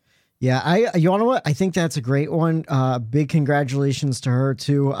this. Yeah, you know what? I think that's a great one. Big congratulations to her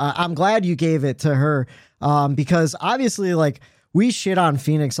too. I'm glad you gave it to her because obviously, like, we shit on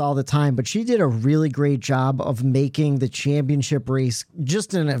Phoenix all the time, but she did a really great job of making the championship race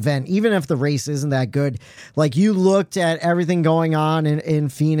just an event, even if the race isn't that good. Like, you looked at everything going on in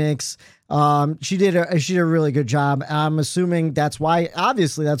Phoenix. She did a really good job. I'm assuming that's why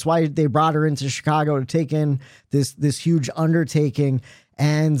they brought her into Chicago to take in this huge undertaking.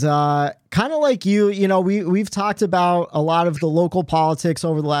 And kind of like we've talked about a lot of the local politics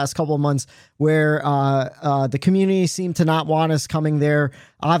over the last couple of months where the community seemed to not want us coming there.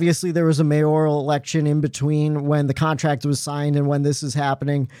 Obviously, there was a mayoral election in between when the contract was signed and when this is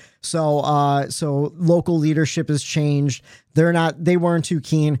happening. So local leadership has changed. They weren't too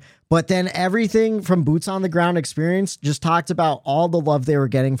keen. But then everything from Boots on the Ground experience just talked about all the love they were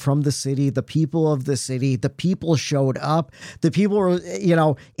getting from the city, the people of the city. The people showed up. The people were,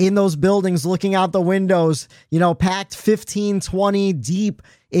 in those buildings looking out the windows, packed 15, 20 deep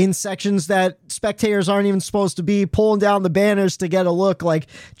in sections that spectators aren't even supposed to be, pulling down the banners to get a look. Like,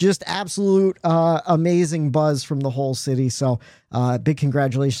 just absolute amazing buzz from the whole city. So big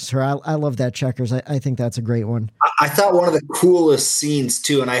congratulations to her. I love that, Checkers. I think that's a great one. I thought one of the coolest scenes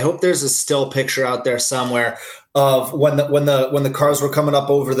too, and I hope there's a still picture out there somewhere of when the cars were coming up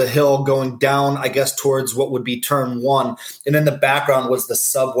over the hill going down, I guess, towards what would be turn 1, and in the background was the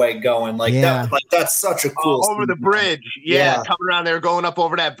subway going that's such a cool over scene. the bridge. Yeah, coming around there, going up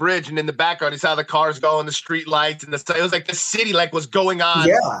over that bridge, and in the background, you saw the cars going, the street lights, and it was like the city was going on.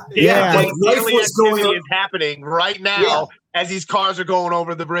 Yeah. Like life was going on. Is happening right now as these cars are going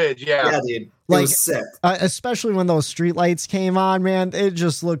over the bridge. Yeah, dude. It was sick. Especially when those street lights came on, man, it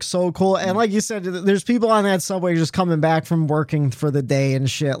just looked so cool. And like you said, there's people on that subway just coming back from working for the day and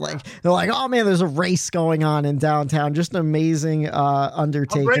shit. Like, they're like, oh man, there's a race going on in downtown. Just an amazing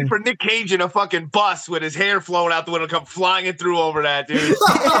undertaking. I'm ready for Nick Cage in a fucking bus with his hair flowing out the window, come flying it through over that, dude.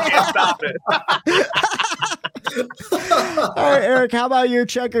 Can't stop it. All right, Eric, how about your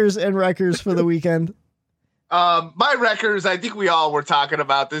Checkers and Wreckers for the weekend? My Wreckers, I think we all were talking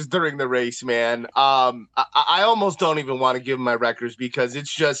about this during the race, man. I almost don't even want to give him my Wreckers because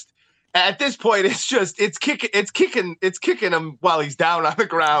it's just, at this point, it's kicking him while he's down on the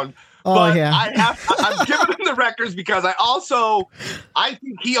ground. Oh, but yeah. I'm giving him the Wreckers because I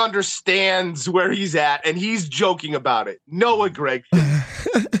think he understands where he's at and he's joking about it. Noah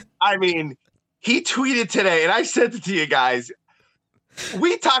Gragson. I mean, he tweeted today, and I sent it to you guys.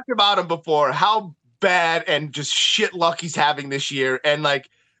 We talked about him before, how bad and just shit luck he's having this year. And like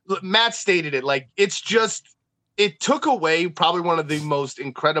Matt stated it, like, it took away probably one of the most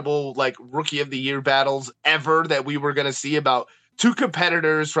incredible, like, rookie of the year battles ever that we were going to see, about 2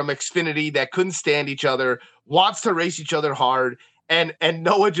 competitors from Xfinity that couldn't stand each other, wants to race each other hard. And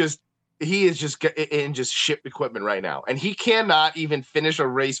Noah he is just in just shit equipment right now. And he cannot even finish a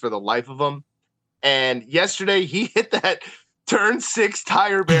race for the life of him. And yesterday he hit that turn 6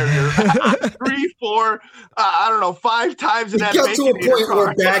 tire barrier 3, 4, 5 times in that. Got to a point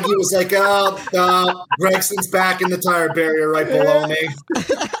where Baggy was like, Gregson's back in the tire barrier right below me.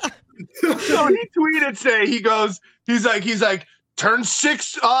 So he tweeted today, he's like, turn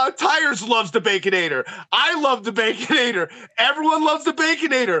 6 tires loves the Baconator. I love the Baconator. Everyone loves the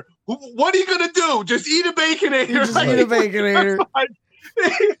Baconator. What are you going to do? Just eat a Baconator. Eat a Baconator.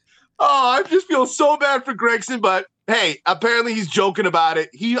 I just feel so bad for Gragson, but hey, apparently he's joking about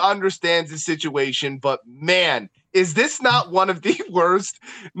it. He understands the situation, but man, is this not one of the worst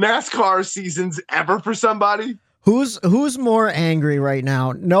NASCAR seasons ever for somebody? Who's more angry right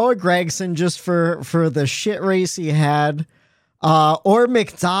now? Noah Gragson just for the shit race he had, or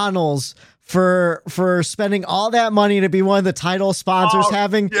McDonald's for spending all that money to be one of the title sponsors,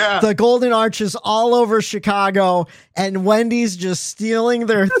 having the Golden Arches all over Chicago, and Wendy's just stealing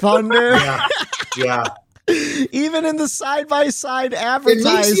their thunder. Yeah. Even in the side-by-side It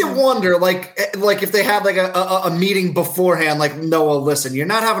advertising. makes you wonder, like if they had like a meeting beforehand, like, Noah, listen, you're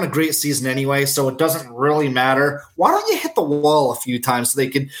not having a great season anyway, so it doesn't really matter. Why don't you hit the wall a few times so they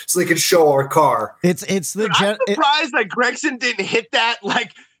could show our car? I'm surprised that Gregson didn't hit that,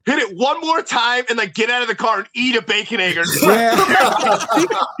 like, hit it one more time and like get out of the car and eat a Baconator. Yeah. he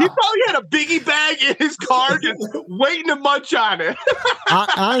probably had a biggie bag in his car just waiting to munch on it.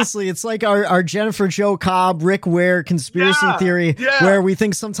 Honestly, it's like our Jennifer Jo Cobb, Rick Ware conspiracy theory, where we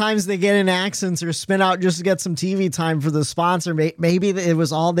think sometimes they get in accidents or spin out just to get some TV time for the sponsor. Maybe it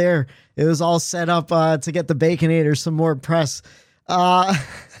was all there. It was all set up to get the Baconator some more press.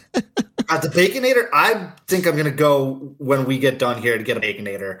 At the Baconator, I think I'm going to go when we get done here to get a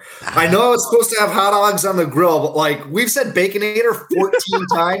Baconator. I know it's supposed to have hot dogs on the grill, but like we've said Baconator 14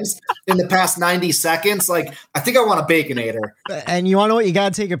 times in the past 90 seconds. Like, I think I want a Baconator. And you want to know what? You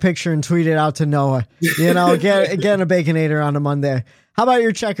got to take a picture and tweet it out to Noah. You know, get a Baconator on a Monday. How about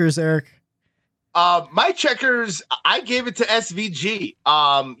your checkers, Eric? My checkers, I gave it to SVG.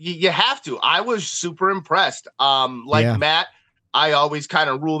 You have to. I was super impressed. Matt, I always kind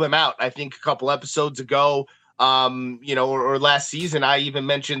of rule them out. I think a couple episodes ago, or last season, I even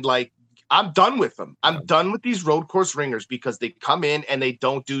mentioned, like, I'm done with them. I'm done with these road course ringers because they come in and they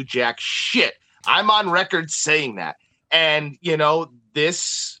don't do jack shit. I'm on record saying that. And,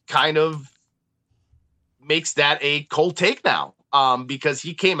 this kind of makes that a cold take now because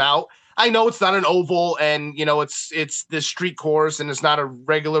he came out. I know it's not an oval and, it's this street course and it's not a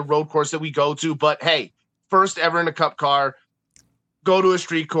regular road course that we go to. But, hey, first ever in a cup car, go to a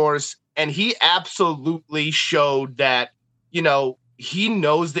street course, and he absolutely showed that, he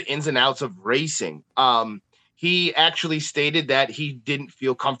knows the ins and outs of racing. He actually stated that he didn't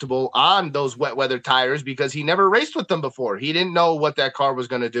feel comfortable on those wet weather tires because he never raced with them before. He didn't know what that car was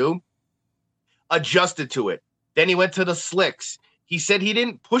going to do. Adjusted to it. Then he went to the slicks. He said he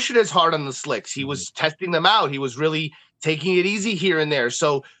didn't push it as hard on the slicks. He was testing them out. He was really taking it easy here and there.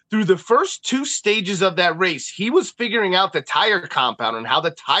 So through the first two stages of that race, he was figuring out the tire compound and how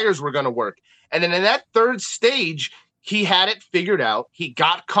the tires were going to work. And then in that third stage, he had it figured out. He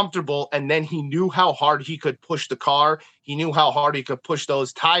got comfortable, and then he knew how hard he could push the car. He knew how hard he could push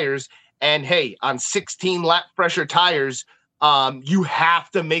those tires. And hey, on 16 lap pressure tires, you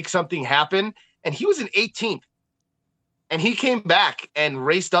have to make something happen. And he was in 18th. And he came back and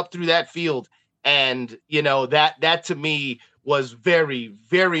raced up through that field. And, that to me was very,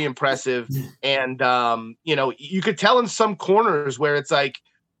 very impressive. And, you could tell in some corners where it's like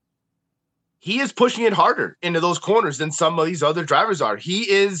he is pushing it harder into those corners than some of these other drivers are. He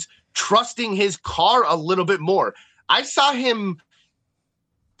is trusting his car a little bit more. I saw him.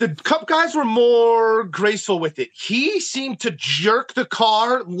 The Cup guys were more graceful with it. He seemed to jerk the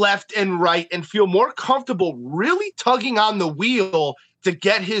car left and right and feel more comfortable really tugging on the wheel to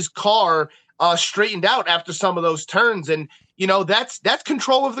get his car straightened out after some of those turns. And, that's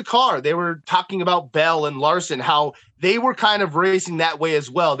control of the car. They were talking about Bell and Larson, how they were kind of racing that way as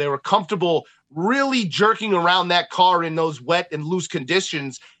well. They were comfortable really jerking around that car in those wet and loose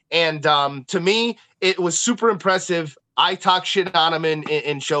conditions. And to me, it was super impressive. I talk shit on him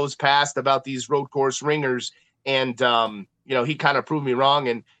in shows past about these road course ringers. And, he kind of proved me wrong.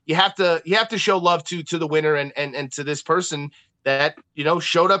 And you have to show love to the winner and to this person that,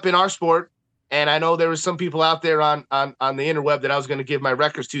 showed up in our sport. And I know there was some people out there on the interweb that I was going to give my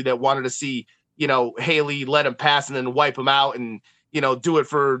records to that wanted to see, Haley let him pass and then wipe him out and, do it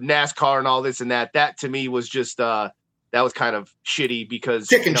for NASCAR and all this and that. That to me was just, that was kind of shitty because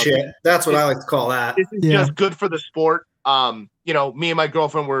chicken shit. That's what I like to call that. This is just good for the sport. Me and my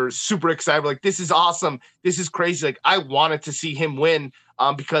girlfriend were super excited. We're like, this is awesome. This is crazy. Like, I wanted to see him win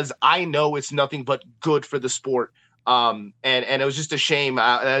because I know it's nothing but good for the sport. And it was just a shame.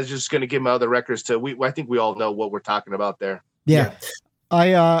 I was just going to give my other records to. I think we all know what we're talking about there. Yeah.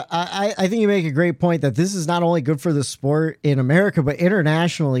 I think you make a great point that this is not only good for the sport in America, but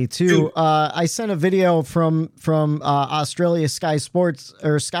internationally too. I sent a video from Australia Sky Sports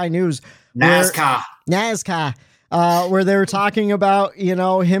or Sky News, NASCAR, where they were talking about,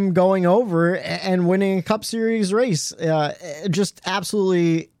 him going over and winning a Cup Series race. Just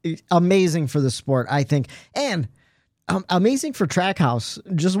absolutely amazing for the sport, I think. And amazing for Trackhouse.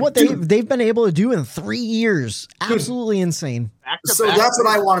 Just what they've been able to do in 3 years. Absolutely insane. So that's what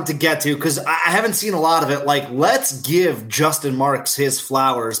I wanted to get to because I haven't seen a lot of it. Like, let's give Justin Marks his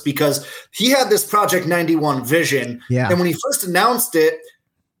flowers because he had this Project 91 vision. Yeah. And when he first announced it,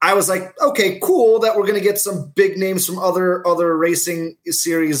 I was like, okay, cool that we're going to get some big names from other racing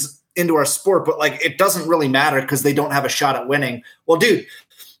series into our sport, but like it doesn't really matter because they don't have a shot at winning. Well, dude,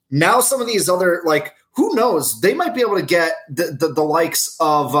 now some of these other like who knows? They might be able to get the likes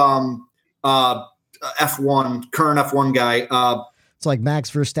of F1, current F1 guy. It's like Max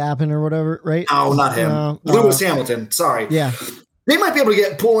Verstappen or whatever, right? No, not him. Lewis Hamilton. Sorry. Yeah. They might be able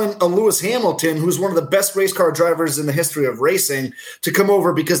to pull in a Lewis Hamilton, who's one of the best race car drivers in the history of racing, to come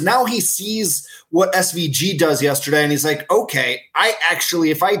over, because now he sees what SVG does yesterday, and he's like, okay, I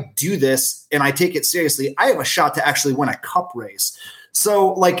actually, if I do this and I take it seriously, I have a shot to actually win a cup race.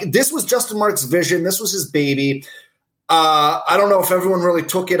 So, like, this was Justin Marks' vision. This was his baby. I don't know if everyone really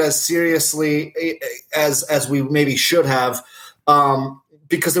took it as seriously as we maybe should have.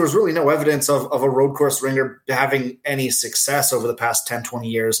 Because there was really no evidence of a road course ringer having any success over the past 10, 20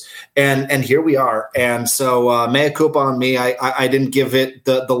 years. And here we are. And so mea culpa on me. I didn't give it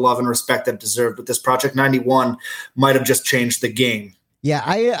the love and respect that it deserved, but this Project 91 might have just changed the game. Yeah,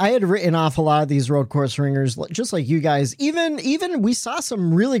 I had written off a lot of these road course ringers, just like you guys. Even we saw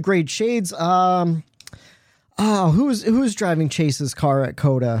some really great shades. Who's driving Chase's car at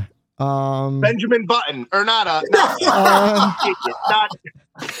Coda? Benjamin Button, or not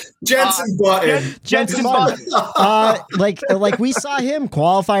Jensen Button. Jensen Button. Like we saw him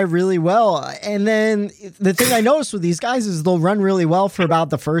qualify really well, and then the thing I noticed with these guys is they'll run really well for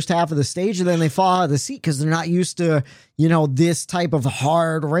about the first half of the stage, and then they fall out of the seat because they're not used to this type of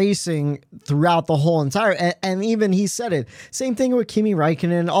hard racing throughout the whole entire. And even he said it. Same thing with Kimi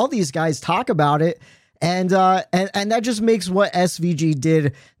Räikkönen. All these guys talk about it. And that just makes what SVG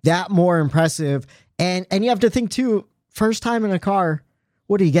did that more impressive. And you have to think too, first time in a car,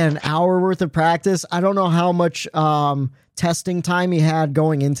 what do you get, an hour worth of practice? I don't know how much testing time he had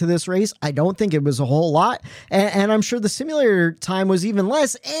going into this race. I don't think it was a whole lot. And I'm sure the simulator time was even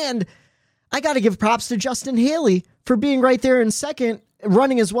less. And I got to give props to Justin Haley for being right there in second,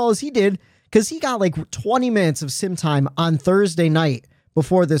 running as well as he did, because he got like 20 minutes of sim time on Thursday night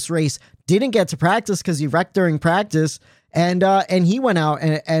before this race. Didn't get to practice because he wrecked during practice, and he went out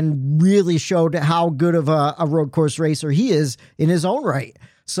and really showed how good of a road course racer he is in his own right.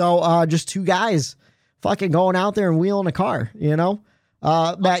 So just two guys fucking going out there and wheeling a car, Matt,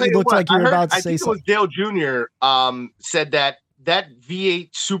 you looked like you were about to say something. I think it was Dale Jr. Said that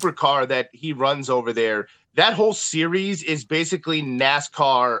V8 supercar that he runs over there, that whole series is basically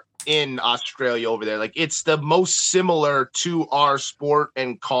NASCAR in Australia over there. Like, it's the most similar to our sport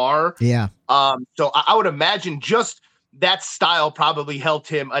and car. Yeah. So I would imagine just that style probably helped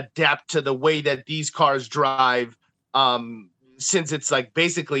him adapt to the way that these cars drive. Since it's like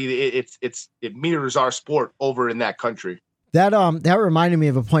basically it mirrors our sport over in that country. That reminded me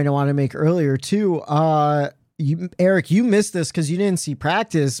of a point I wanted to make earlier too. Eric, you missed this because you didn't see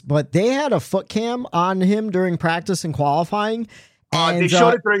practice, but they had a foot cam on him during practice and qualifying. They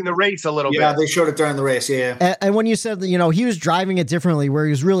showed it during the race a little bit. Yeah, they showed it during the race, yeah. And when you said that, he was driving it differently, where he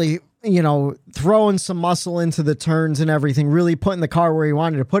was really, throwing some muscle into the turns and everything, really putting the car where he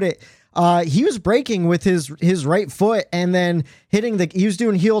wanted to put it. He was braking with his right foot and then he was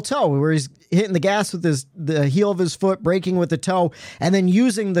doing heel toe, where he's hitting the gas with the heel of his foot, braking with the toe, and then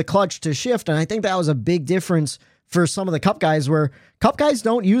using the clutch to shift. And I think that was a big difference for some of the Cup guys, where Cup guys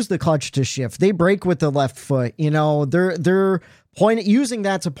don't use the clutch to shift. They brake with the left foot. They're using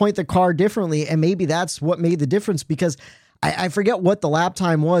that to point the car differently. And maybe that's what made the difference, because I forget what the lap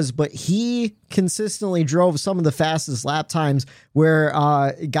time was, but he consistently drove some of the fastest lap times where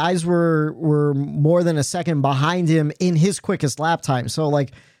guys were more than a second behind him in his quickest lap time. So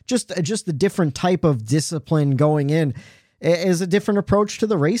like just a different type of discipline going in is a different approach to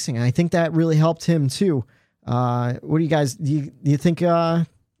the racing. And I think that really helped him too. What do you guys, do you think I'm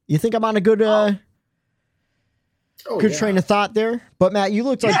on a good, good train of thought there? But Matt, you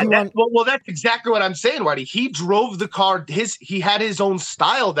looked like you want. Well, that's exactly what I'm saying, Whitey. He drove the car. He had his own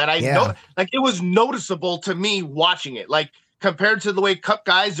style that know. Like, it was noticeable to me watching it. Like, compared to the way Cup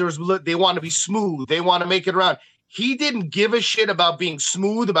guys, they want to be smooth. They want to make it around. He didn't give a shit about being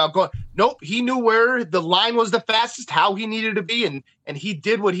smooth, about going. Nope. He knew where the line was the fastest, how he needed to be, and he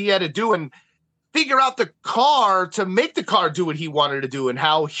did what he had to do and figure out the car to make the car do what he wanted to do and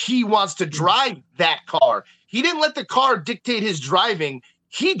how he wants to drive that car. He didn't let the car dictate his driving.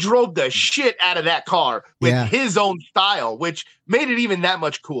 He drove the shit out of that car with his own style, which made it even that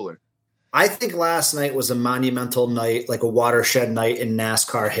much cooler. I think last night was a monumental night, like a watershed night in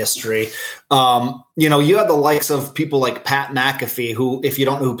NASCAR history. You had the likes of people like Pat McAfee, who, if you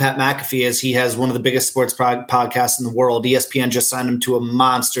don't know who Pat McAfee is, he has one of the biggest sports podcasts in the world. ESPN just signed him to a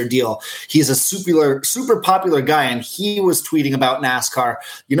monster deal. He's a super popular guy, and he was tweeting about NASCAR.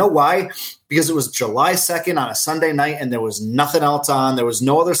 You know why? because it was July 2nd on a Sunday night and there was nothing else on. There was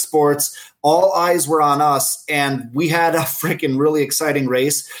no other sports. All eyes were on us, and we had a freaking really exciting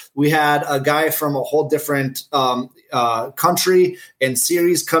race. We had a guy from a whole different country and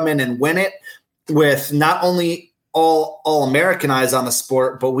series come in and win it with not only all American eyes on the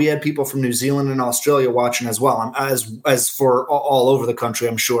sport, but we had people from New Zealand and Australia watching as well, as for all over the country,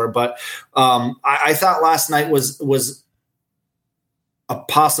 I'm sure. But I thought last night was a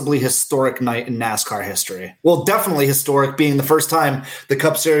possibly historic night in NASCAR history. Well, definitely historic, being the first time the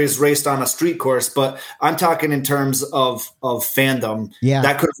Cup Series raced on a street course, but I'm talking in terms of fandom. Yeah.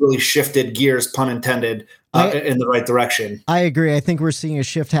 That could have really shifted gears, pun intended, in the right direction. I agree. I think we're seeing a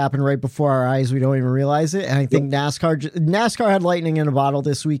shift happen right before our eyes. We don't even realize it. And I think NASCAR had lightning in a bottle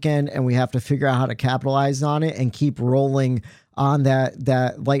this weekend, and we have to figure out how to capitalize on it and keep rolling on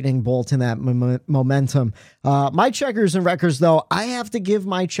that lightning bolt and that momentum. My checkers and wreckers, though, I have to give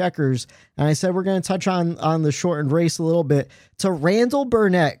my checkers, and I said we're going to touch on the shortened race a little bit, to Randall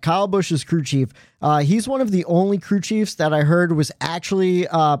Burnett, Kyle Busch's crew chief. He's one of the only crew chiefs that I heard was actually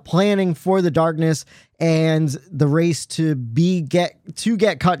planning for the darkness and the race to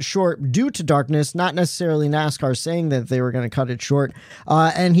get cut short due to darkness, not necessarily NASCAR saying that they were going to cut it short.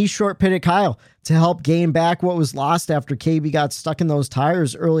 And he short pitted Kyle to help gain back what was lost after KB got stuck in those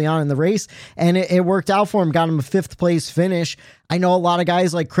tires early on in the race. And it worked out for him, got him a 5th place finish. I know a lot of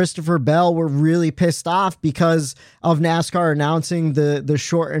guys like Christopher Bell were really pissed off because of NASCAR announcing the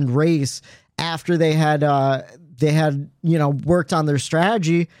shortened race after they had worked on their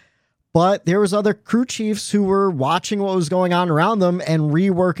strategy. But there was other crew chiefs who were watching what was going on around them and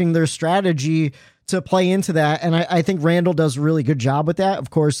reworking their strategy to play into that. And I think Randall does a really good job with that. Of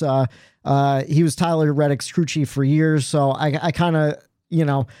course, he was Tyler Reddick's crew chief for years. So I kind of,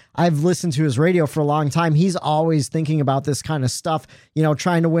 I've listened to his radio for a long time. He's always thinking about this kind of stuff,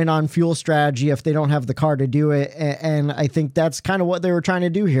 trying to win on fuel strategy if they don't have the car to do it. And I think that's kind of what they were trying to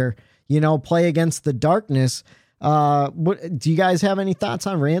do here, play against the darkness. What do you guys have any thoughts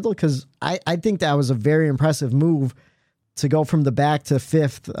on Randall? Because I think that was a very impressive move to go from the back to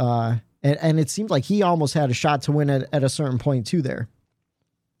 5th. And it seemed like he almost had a shot to win at a certain point too there.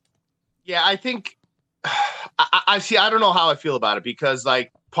 Yeah, I think I see. I don't know how I feel about it, because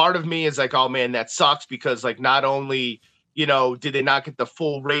like part of me is like, oh man, that sucks, because like not only, did they not get the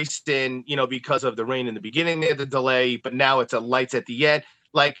full race in, because of the rain in the beginning of the delay, but now it's a lights at the end.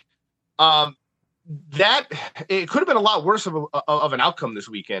 Like, that it could have been a lot worse of an outcome this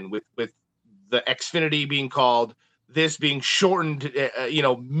weekend with the Xfinity being called, this being shortened,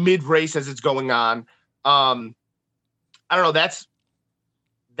 mid race as it's going on. I don't know.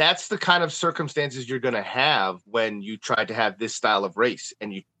 That's the kind of circumstances you're going to have when you try to have this style of race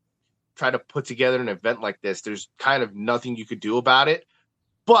and you try to put together an event like this. There's kind of nothing you could do about it.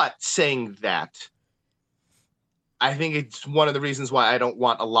 But saying that, I think it's one of the reasons why I don't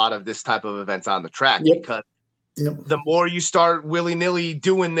want a lot of this type of events on the track, because the more you start willy-nilly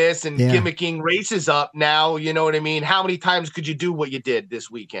doing this and gimmicking races up now, you know what I mean? How many times could you do what you did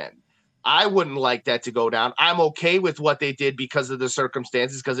this weekend? I wouldn't like that to go down. I'm okay with what they did because of the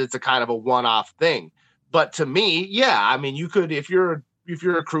circumstances, because it's a kind of a one-off thing. But to me, I mean, you could, if you're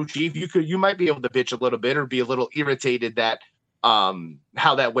a crew chief, you might be able to bitch a little bit or be a little irritated that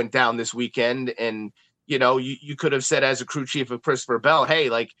how that went down this weekend. And you could have said as a crew chief of Christopher Bell,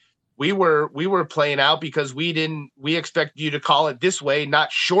 hey, like we were playing out because we expected you to call it this way,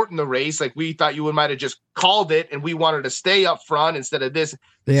 not shorten the race. Like we thought you might have just called it and we wanted to stay up front instead of this.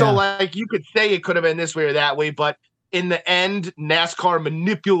 Yeah. So like you could say it could have been this way or that way, but in the end, NASCAR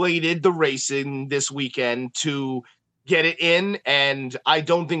manipulated the racing this weekend to get it in. And I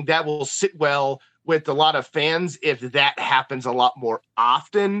don't think that will sit well with a lot of fans if that happens a lot more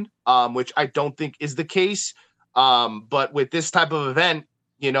often, which I don't think is the case. But with this type of event,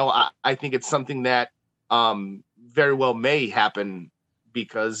 I think it's something that very well may happen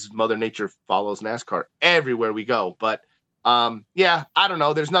because Mother Nature follows NASCAR everywhere we go. But I don't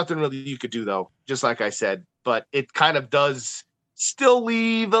know. There's nothing really you could do, though, just like I said. But it kind of does still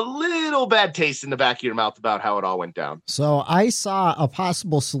leave a little bad taste in the back of your mouth about how it all went down. So I saw a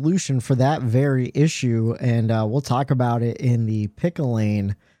possible solution for that very issue, and we'll talk about it in the pickle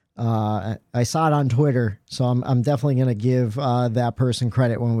lane. I saw it on Twitter, so I'm definitely going to give that person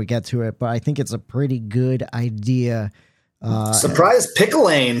credit when we get to it, but I think it's a pretty good idea Surprise pickle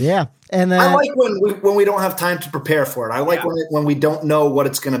lane. Yeah. And then I like when we don't have time to prepare for it. I like when we don't know what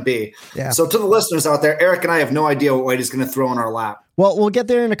it's going to be. Yeah. So to the listeners out there, Eric and I have no idea what Whitey's going to throw in our lap. Well, we'll get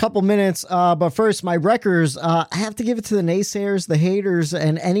there in a couple minutes. But first, my wreckers, I have to give it to the naysayers, the haters,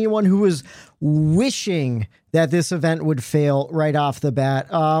 and anyone who was wishing that this event would fail right off the bat.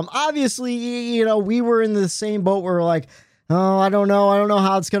 Obviously, you know, we were in the same boat where we're like, oh, I don't know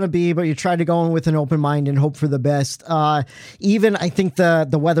how it's going to be, but you try to go in with an open mind and hope for the best. Even I think the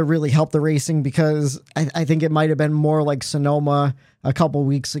weather really helped the racing because I think it might have been more like Sonoma a couple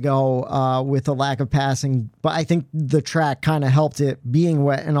weeks ago with the lack of passing, but I think the track kind of helped it being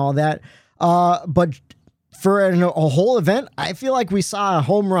wet and all that. But for a whole event, I feel like we saw a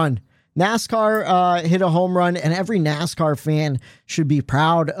home run. NASCAR hit a home run, and every NASCAR fan should be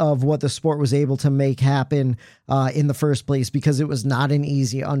proud of what the sport was able to make happen in the first place, because it was not an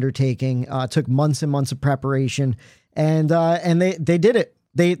easy undertaking. Took months and months of preparation, and they did it.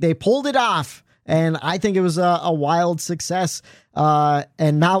 They pulled it off, and I think it was a wild success.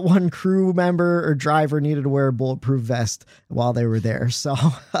 And not one crew member or driver needed to wear a bulletproof vest while they were there. So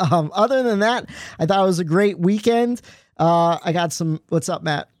other than that, I thought it was a great weekend. I got some. What's up,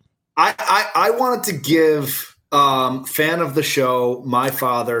 Matt? I wanted to give fan of the show, my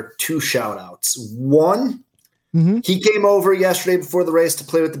father, 2 shout outs. One, he came over yesterday before the race to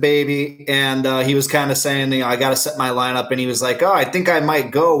play with the baby, and he was kind of saying, you know, I got to set my lineup, and he was like, oh, I think I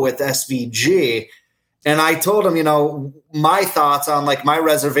might go with SVG. And I told him, you know, my thoughts on like my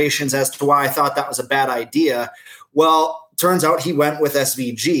reservations as to why I thought that was a bad idea. Well, turns out he went with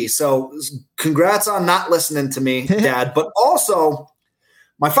SVG. So congrats on not listening to me, Dad. But also,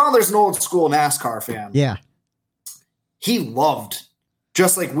 my father's an old school NASCAR fan. Yeah. He loved,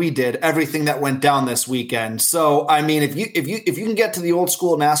 just like we did, everything that went down this weekend. So, I mean, if you can get to the old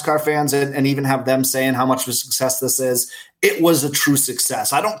school NASCAR fans and even have them saying how much of a success this is, it was a true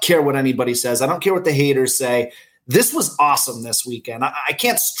success. I don't care what anybody says. I don't care what the haters say. This was awesome this weekend. I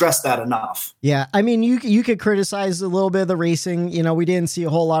can't stress that enough. Yeah, I mean, you could criticize a little bit of the racing. You know, we didn't see a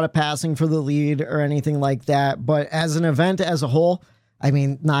whole lot of passing for the lead or anything like that. But as an event as a whole, I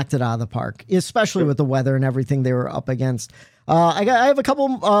mean, knocked it out of the park, especially with the weather and everything they were up against. I have a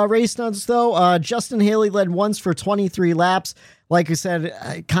couple race notes, though. Justin Haley led once for 23 laps. Like I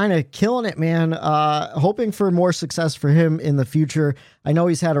said, kind of killing it, man. Hoping for more success for him in the future. I know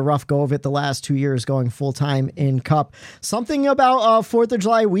he's had a rough go of it the last 2 years going full-time in Cup. Something about 4th of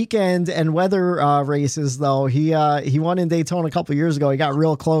July weekend and weather races, though. He won in Daytona a couple years ago. He got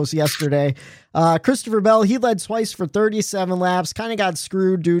real close yesterday. Christopher Bell, he led twice for 37 laps. Kind of got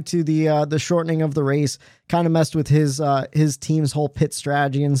screwed due to the shortening of the race. Kind of messed with his team's whole pit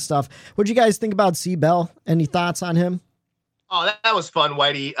strategy and stuff. What'd you guys think about C. Bell? Any thoughts on him? Oh, that was fun,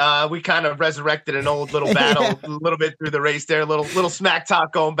 Whitey. We kind of resurrected an old little battle a little bit through the race there. Little smack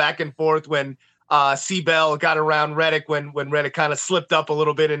talk going back and forth when C. Bell got around Reddick when Reddick kind of slipped up a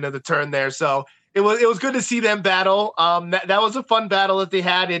little bit into the turn there. So it was good to see them battle. That was a fun battle that they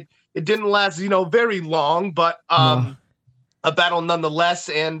had. It didn't last, very long, but a battle nonetheless.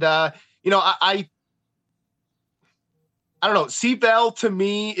 And I don't know. C. Bell to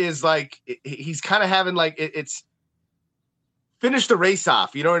me is like he's kind of having like it's. Finish the race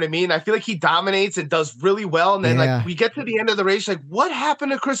off. You know what I mean? I feel like he dominates and does really well. And then like we get to the end of the race, like what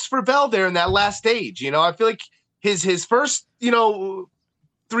happened to Christopher Bell there in that last stage? I feel like his first,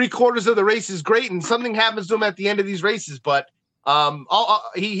 3/4 of the race is great. And something happens to him at the end of these races. But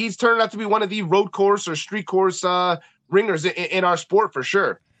he's turning out to be one of the road course or street course ringers in our sport for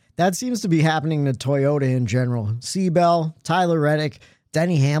sure. That seems to be happening to Toyota in general. C. Bell, Tyler Reddick,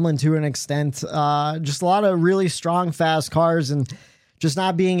 Denny Hamlin to an extent, just a lot of really strong, fast cars and just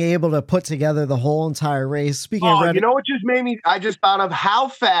not being able to put together the whole entire race. Speaking of Reddick, you know what just made me, I just thought of how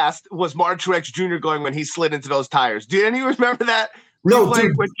fast was Mark Truex Jr. going when he slid into those tires. Do any of you remember that? No,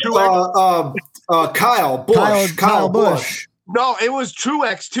 dude, Kyle Busch. No, it was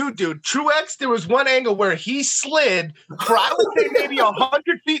Truex too, dude. Truex, there was one angle where he slid for, I would say, maybe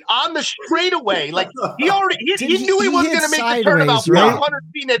 100 feet on the straightaway. Like he knew he wasn't going to make the turn about 100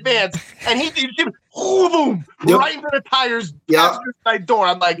 feet in advance, and he did boom right into the tires side door.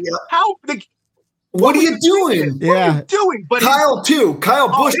 I'm like, how? What are you doing? What are you doing? But Kyle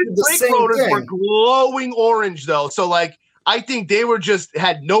Busch did the same rotors thing. Were glowing orange though, so like I think they were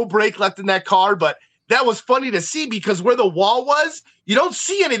had no brake left in that car, but. That was funny to see because where the wall was, you don't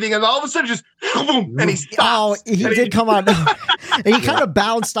see anything, and all of a sudden just boom, and he stops. Oh, he did come on. And he kind of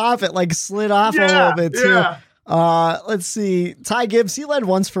bounced off it, like slid off a little bit too. Let's see. Ty Gibbs, he led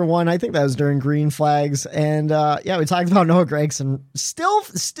once for one. I think that was during green flags. And we talked about Noah Gragson.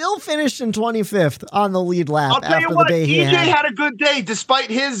 Still finished in 25th on the lead lap. I'll tell after you what, the day EJ had a good day despite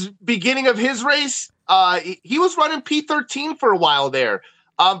his beginning of his race. He was running P13 for a while there.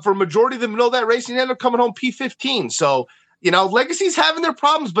 For majority of the middle of that race, he ended up coming home P15. So, Legacy's having their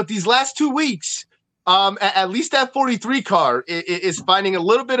problems, but these last 2 weeks, at least that 43 car is finding a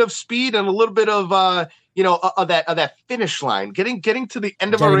little bit of speed and a little bit of of that finish line, getting to the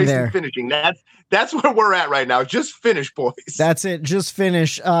end of a race and finishing. That's where we're at right now. Just finish, boys. That's it. Just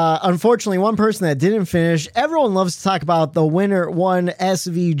finish. Unfortunately, one person that didn't finish. Everyone loves to talk about the winner won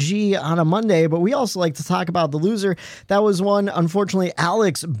SVG on a Monday, but we also like to talk about the loser. That was one, unfortunately,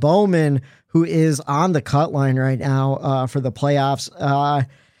 Alex Bowman, who is on the cut line right now for the playoffs.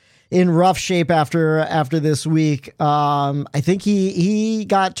 In rough shape after this week. I think he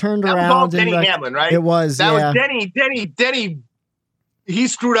got turned around. That was all Denny Hamlin, right? It was. That was Denny. He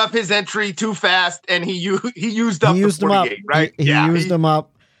screwed up his entry too fast, and he used up the 48, right? He used them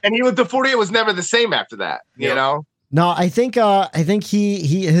up. And the 48 was never the same after that, you know? No, I think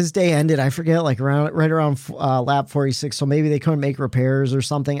his day ended. I forget, like right around lap 46. So maybe they couldn't make repairs or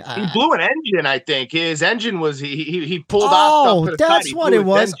something. He blew an engine. I think his engine was he pulled off. Oh, that's what it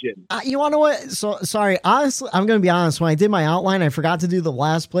was. You want to know what? So sorry. Honestly, I'm gonna be honest. When I did my outline, I forgot to do the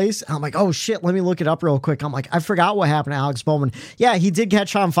last place. I'm like, oh shit, let me look it up real quick. I'm like, I forgot what happened to Alex Bowman. Yeah, he did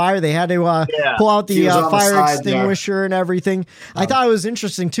catch on fire. They had to pull out the fire extinguisher and everything. I thought it was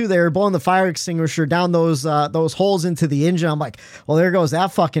interesting too. They were blowing the fire extinguisher down those holes into the engine. I'm like, well, there goes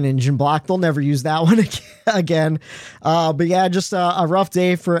that fucking engine block. They'll never use that one again. But yeah, just a rough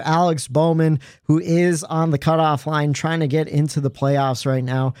day for Alex Bowman, who is on the cutoff line trying to get into the playoffs right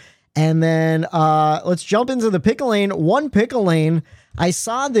now. And then let's jump into the pickle lane. One pickle lane. I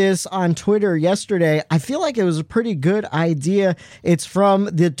saw this on Twitter yesterday. I feel like it was a pretty good idea. It's from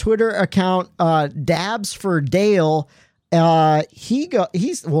the Twitter account Dabs for Dale. Well,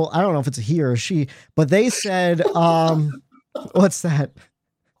 I don't know if it's a he or a she, but they said, what's that?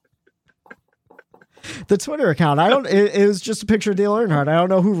 The Twitter account. It was just a picture of Dale Earnhardt. I don't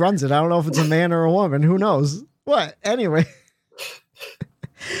know who runs it. I don't know if it's a man or a woman. Who knows? What?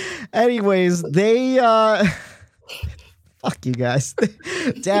 Anyways, they, fuck you guys.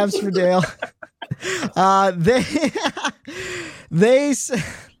 Dabs for Dale.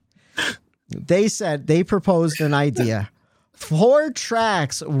 They said they proposed an idea. 4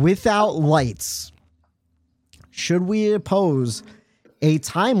 tracks without lights. Should we impose a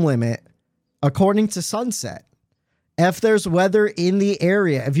time limit according to sunset? If there's weather in the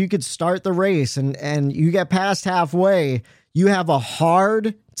area, if you could start the race and you get past halfway, you have a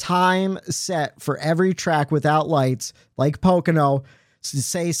hard time set for every track without lights, like Pocono. So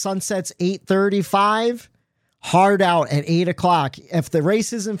say sunset's 8:35, hard out at 8 o'clock. If the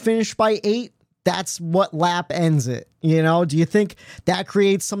race isn't finished by 8, that's what lap ends it. Do you think that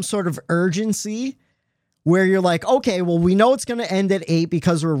creates some sort of urgency where you're like, okay, well, we know it's going to end at 8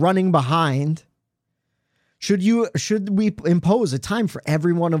 because we're running behind. Should we impose a time for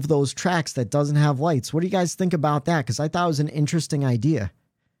every one of those tracks that doesn't have lights? What do you guys think about that? Because I thought it was an interesting idea.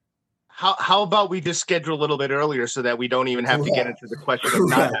 How about we just schedule a little bit earlier so that we don't even have to get into the question of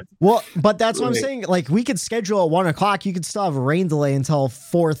not having. Well, but that's what I'm saying. Like, we could schedule at 1 o'clock. You could still have a rain delay until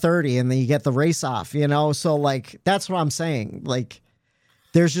 4:30, and then you get the race off. So like that's what I'm saying. Like,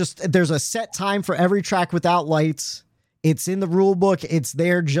 there's a set time for every track without lights. It's in the rule book. It's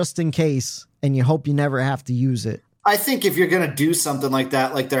there just in case, and you hope you never have to use it. I think if you're going to do something like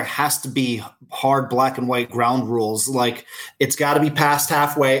that, like there has to be hard black and white ground rules. Like it's got to be past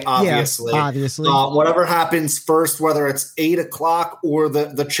halfway, obviously. Yeah, obviously. Whatever happens first, whether it's 8 o'clock or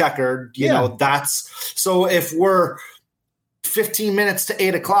the checkered, that's so if we're 15 minutes to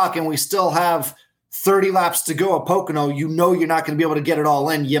 8 o'clock and we still have 30 laps to go at Pocono, you're not going to be able to get it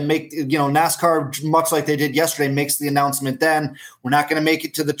all in. You make, NASCAR, much like they did yesterday, makes the announcement then. We're not going to make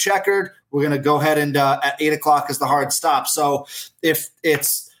it to the checkered. We're going to go ahead and at 8 o'clock is the hard stop. So if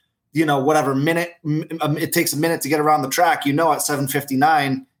it's, whatever minute, it takes a minute to get around the track, at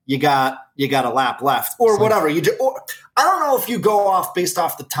 7:59, you got a lap left or whatever. I don't know if you go off based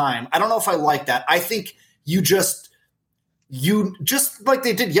off the time. I don't know if I like that. I think you just like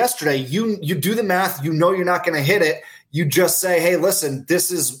they did yesterday, you do the math, you're not going to hit it. You just say, hey, listen,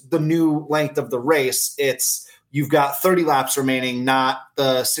 this is the new length of the race. You've got 30 laps remaining, not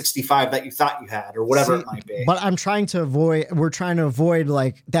the 65 that you thought you had or whatever it might be. But we're trying to avoid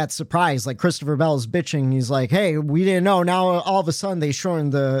like that surprise. Like Christopher Bell's bitching. He's like, hey, we didn't know. Now all of a sudden they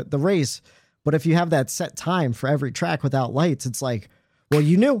shortened the race. But if you have that set time for every track without lights, it's like, well,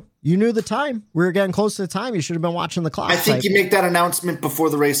 you knew. You knew the time. We were getting close to the time. You should have been watching the clock. I think you make that announcement before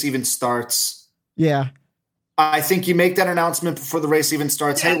the race even starts. Yeah. I think you make that announcement before the race even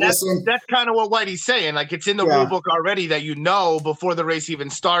starts. Yeah, hey, listen. That's kind of what Whitey's saying. Like, it's in the rule book already that before the race even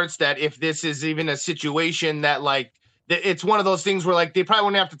starts that if this is even a situation that, like, it's one of those things where, like, they probably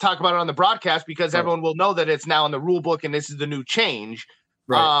won't have to talk about it on the broadcast because everyone will know that it's now in the rule book and this is the new change.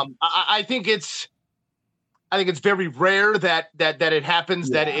 Right. I think it's very rare that it happens,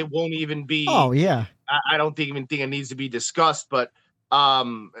 that it won't even be. Oh yeah. I don't even think it needs to be discussed, but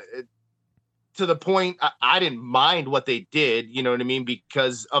to the point, I didn't mind what they did. You know what I mean?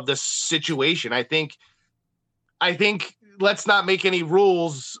 Because of the situation. I think let's not make any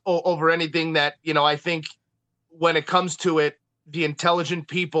rules over anything that, I think when it comes to it, the intelligent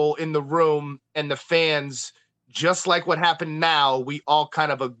people in the room and the fans, just like what happened now, we all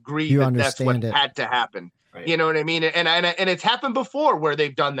kind of agree that's what had to happen. Right. You know what I mean? And it's happened before where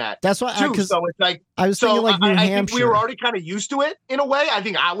they've done that. That's why. So it's like, I was thinking like New Hampshire. I think we were already kind of used to it in a way. I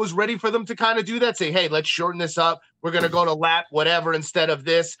think I was ready for them to kind of do that. Say, hey, let's shorten this up. We're going to go to lap whatever instead of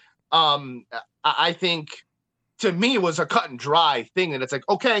this. I think to me it was a cut and dry thing, and it's like,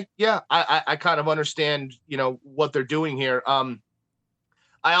 okay, yeah, I kind of understand, what they're doing here. I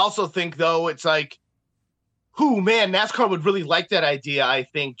also think though it's like, NASCAR would really like that idea, I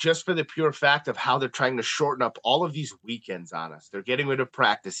think, just for the pure fact of how they're trying to shorten up all of these weekends on us. They're getting rid of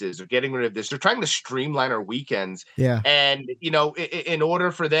practices. They're getting rid of this. They're trying to streamline our weekends. Yeah. And, in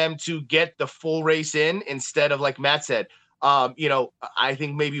order for them to get the full race in, instead of, like Matt said, I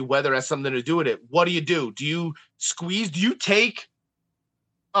think maybe weather has something to do with it. What do? Do you squeeze? Do you take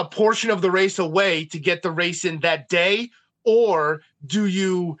a portion of the race away to get the race in that day? Or do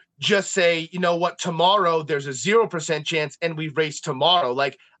you just say, you know what, tomorrow there's a 0% chance and we race tomorrow?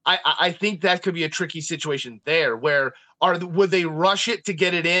 Like, I think that could be a tricky situation there where would they rush it to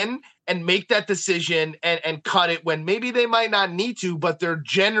get it in and make that decision and cut it when maybe they might not need to, but they're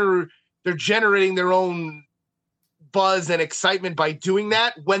generating their own buzz and excitement by doing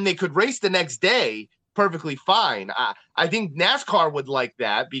that when they could race the next day perfectly fine. I think NASCAR would like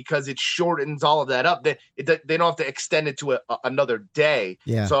that because it shortens all of that up. They don't have to extend it to another day.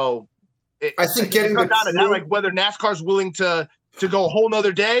 Yeah. So I think getting down to that, like whether NASCAR's willing to go a whole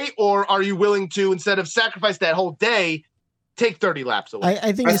nother day, or are you willing to, instead of sacrifice that whole day, take 30 laps away?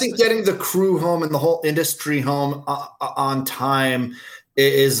 I think getting the crew home and the whole industry home on time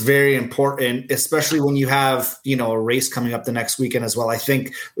is very important, especially when you have, a race coming up the next weekend as well. I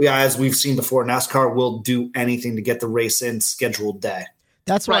think, as we've seen before, NASCAR will do anything to get the race in scheduled day.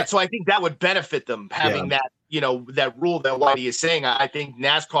 That's right. So I think that would benefit them having that, that rule that Whitey is saying. I think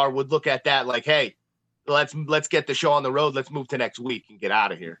NASCAR would look at that like, hey, let's get the show on the road. Let's move to next week and get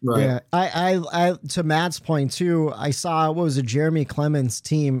out of here. Right. Yeah. I to Matt's point too, I saw, what was it, Jeremy Clemens'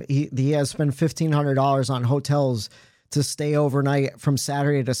 team. He has spent $1,500 on hotels to stay overnight from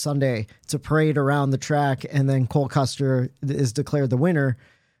Saturday to Sunday to parade around the track. And then Cole Custer is declared the winner,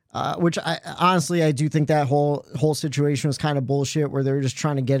 which I do think that whole situation was kind of bullshit, where they were just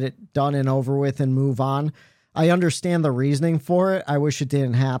trying to get it done and over with and move on. I understand the reasoning for it. I wish it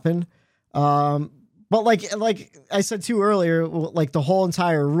didn't happen. But like I said too earlier, like the whole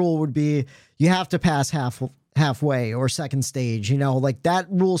entire rule would be you have to pass halfway or second stage, like that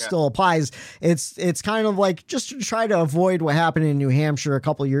rule still applies. It's kind of like just to try to avoid what happened in New Hampshire a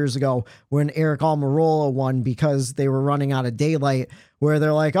couple of years ago when Eric Almirola won because they were running out of daylight, where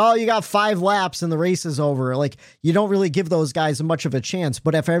they're like, oh, you got 5 laps and the race is over. Like, you don't really give those guys much of a chance.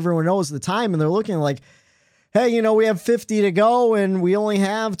 But if everyone knows the time and they're looking like, hey, we have 50 to go and we only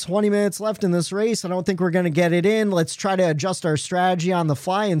have 20 minutes left in this race, I don't think we're going to get it in. Let's try to adjust our strategy on the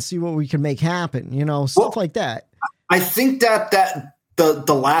fly and see what we can make happen, stuff like that. I think that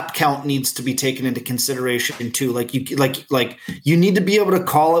the lap count needs to be taken into consideration too. Like you need to be able to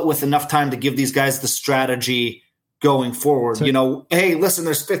call it with enough time to give these guys the strategy going forward. Hey, listen,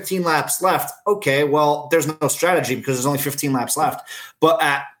 there's 15 laps left. Okay, well, there's no strategy because there's only 15 laps left. But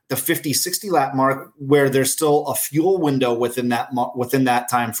at the 50, 60 lap mark, where there's still a fuel window within that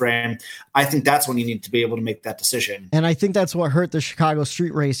time frame, I think that's when you need to be able to make that decision. And I think that's what hurt the Chicago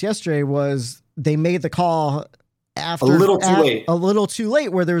Street Race yesterday, was they made the call after a little too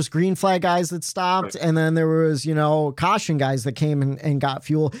late, where there was green flag guys that stopped, right, and then there was, caution guys that came and got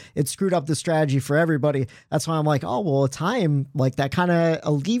fuel. It screwed up the strategy for everybody. That's why I'm like, oh, well, a time like that kind of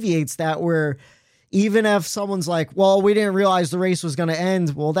alleviates that, where even if someone's like, well, we didn't realize the race was going to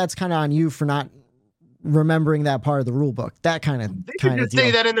end, well, that's kind of on you for not remembering that part of the rule book. That kind of they should just say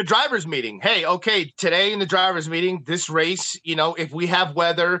that in the driver's meeting. Hey, okay, today in the driver's meeting, this race, if we have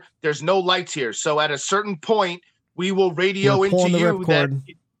weather, there's no lights here. So at a certain point, we will radio into you that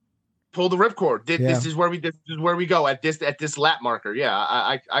pull the ripcord. This is where we go at this lap marker. Yeah,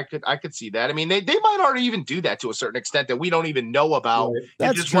 I could see that. I mean, they might already even do that to a certain extent that we don't even know about.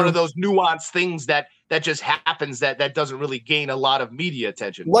 Right. It's just one of those nuanced things that just happens that doesn't really gain a lot of media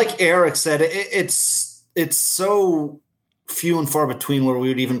attention. Like Eric said, it's so few and far between where we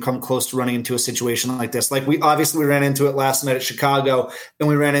would even come close to running into a situation like this. Like we ran into it last night at Chicago, and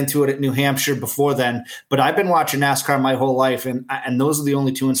we ran into it at New Hampshire before then. But I've been watching NASCAR my whole life, and those are the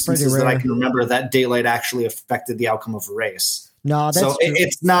only two instances that I can remember that daylight actually affected the outcome of a race. No, that's so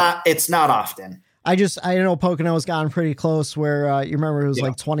it's not often. I know Pocono's gotten pretty close where you remember it was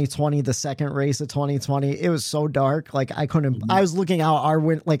like 2020, the second race of 2020. It was so dark. Like I couldn't, I was looking out our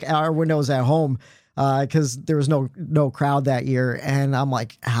windows at home because there was no crowd that year. And I'm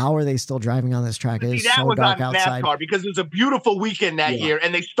like, how are they still driving on this track? It is so dark outside. NASCAR because it was a beautiful weekend that year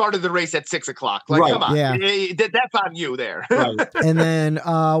and they started the race at 6:00. Like, come on. Yeah. That's on you there. Right. And then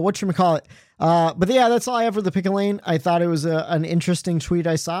whatchamacallit? But yeah, that's all I have for the pick a lane. I thought it was an interesting tweet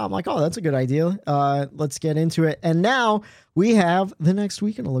I saw. I'm like, oh, that's a good idea. Let's get into it. And now we have the next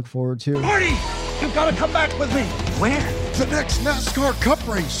weekend to look forward to. Marty, you've got to come back with me. Where? The next NASCAR Cup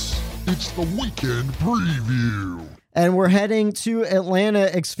race. It's the weekend preview. And we're heading to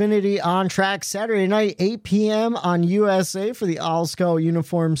Atlanta Xfinity on track Saturday night, 8 p.m. on USA for the Alsco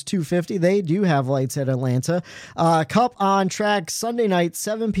Uniforms 250. They do have lights at Atlanta. Cup on track Sunday night,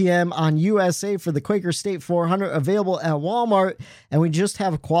 7 p.m. on USA for the Quaker State 400, available at Walmart. And we just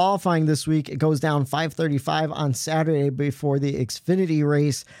have qualifying this week. It goes down 5:35 on Saturday before the Xfinity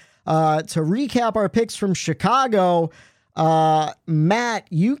race. To recap our picks from Chicago, Matt,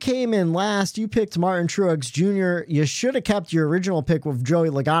 you came in last. You picked Martin Truex Jr. You should have kept your original pick with Joey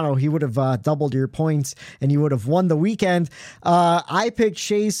Logano. He would have doubled your points and you would have won the weekend. I picked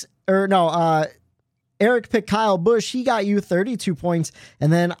Eric picked Kyle Busch. He got you 32 points.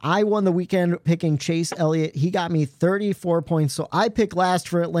 And then I won the weekend picking Chase Elliott. He got me 34 points. So I picked last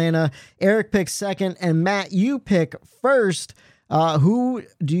for Atlanta. Eric picked second. And Matt, you pick first. Who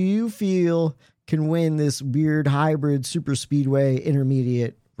do you feel can win this weird hybrid super speedway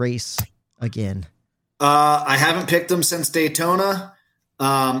intermediate race again? I haven't picked him since Daytona.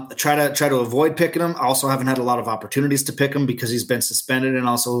 Try to avoid picking him. I also haven't had a lot of opportunities to pick him because he's been suspended and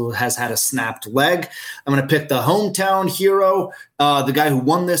also has had a snapped leg. I'm going to pick the hometown hero, the guy who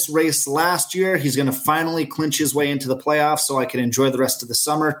won this race last year. He's going to finally clinch his way into the playoffs so I can enjoy the rest of the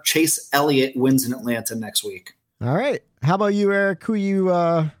summer. Chase Elliott wins in Atlanta next week. All right. How about you, Eric?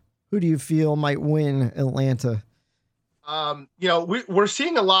 Who do you feel might win Atlanta? We're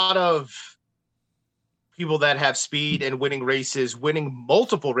seeing a lot of people that have speed and winning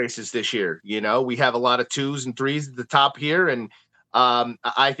multiple races this year. We have a lot of 2s and 3s at the top here. And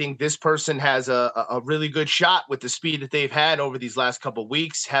I think this person has a really good shot with the speed that they've had over these last couple of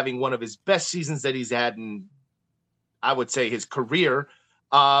weeks, having one of his best seasons that he's had in, I would say, his career.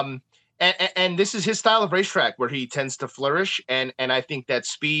 And this is his style of racetrack where he tends to flourish. And I think that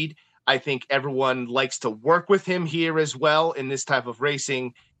speed, I think everyone likes to work with him here as well in this type of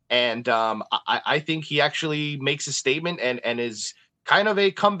racing. And I think he actually makes a statement and is kind of a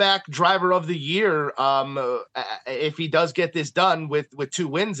comeback driver of the year. If he does get this done with 2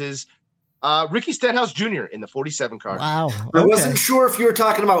 wins is Ricky Stenhouse Jr. in the 47 car. Wow. Okay. I wasn't sure if you were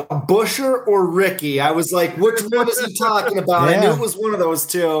talking about Buescher or Ricky. I was like, which one is he talking about? Yeah. I knew it was one of those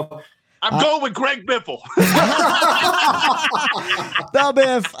two. I'm going with Greg Biffle. No,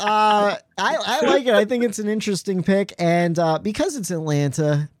 Biff. I like it. I think it's an interesting pick. And because it's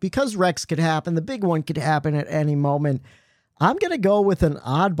Atlanta, because wrecks could happen, the big one could happen at any moment, I'm going to go with an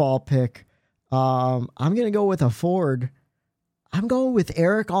oddball pick. I'm going to go with a Ford. I'm going with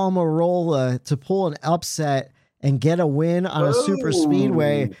Eric Almirola to pull an upset and get a win on a super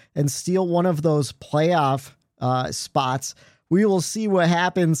speedway and steal one of those playoff spots. We will see what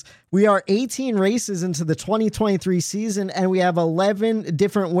happens. We are 18 races into the 2023 season, and we have 11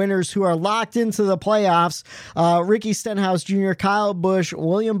 different winners who are locked into the playoffs. Ricky Stenhouse Jr., Kyle Busch,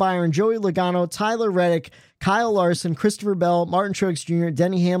 William Byron, Joey Logano, Tyler Reddick, Kyle Larson, Christopher Bell, Martin Truex Jr.,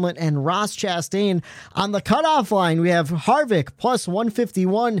 Denny Hamlin, and Ross Chastain. On the cutoff line, we have Harvick plus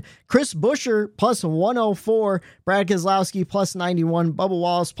 151, Chris Buescher plus 104, Brad Keselowski plus 91, Bubba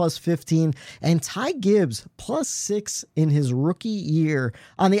Wallace plus 15, and Ty Gibbs plus 6 in his rookie year.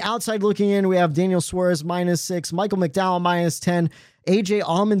 On the outside looking in, we have Daniel Suarez minus 6, Michael McDowell minus 10, AJ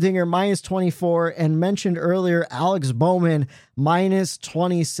Allmendinger minus 24, and mentioned earlier Alex Bowman minus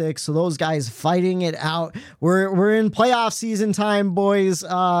 26. So those guys fighting it out. We're in playoff season time, boys. The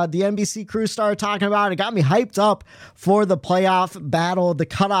NBC crew started talking about it. Got me hyped up for the playoff battle, the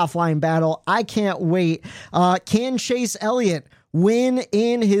cutoff line battle. I can't wait. Can Chase Elliott win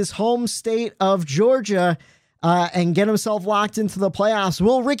in his home state of Georgia and get himself locked into the playoffs?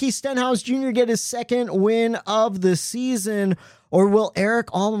 Will Ricky Stenhouse Jr. get his second win of the season, or will Eric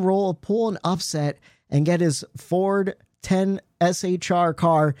Almirola pull an upset and get his Ford 10 SHR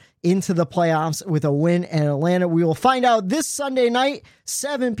car into the playoffs with a win in Atlanta? We will find out this Sunday night,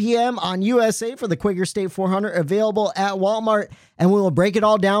 7 p.m. on USA for the Quaker State 400, available at Walmart, and we will break it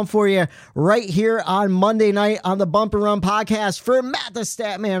all down for you right here on Monday night on the Bump and Run podcast. For Matt the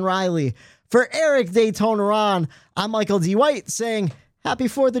Statman Reilly, for Eric Daytona Ron, I'm Michael D. White saying happy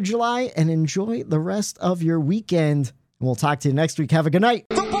 4th of July and enjoy the rest of your weekend. And we'll talk to you next week. Have a good night.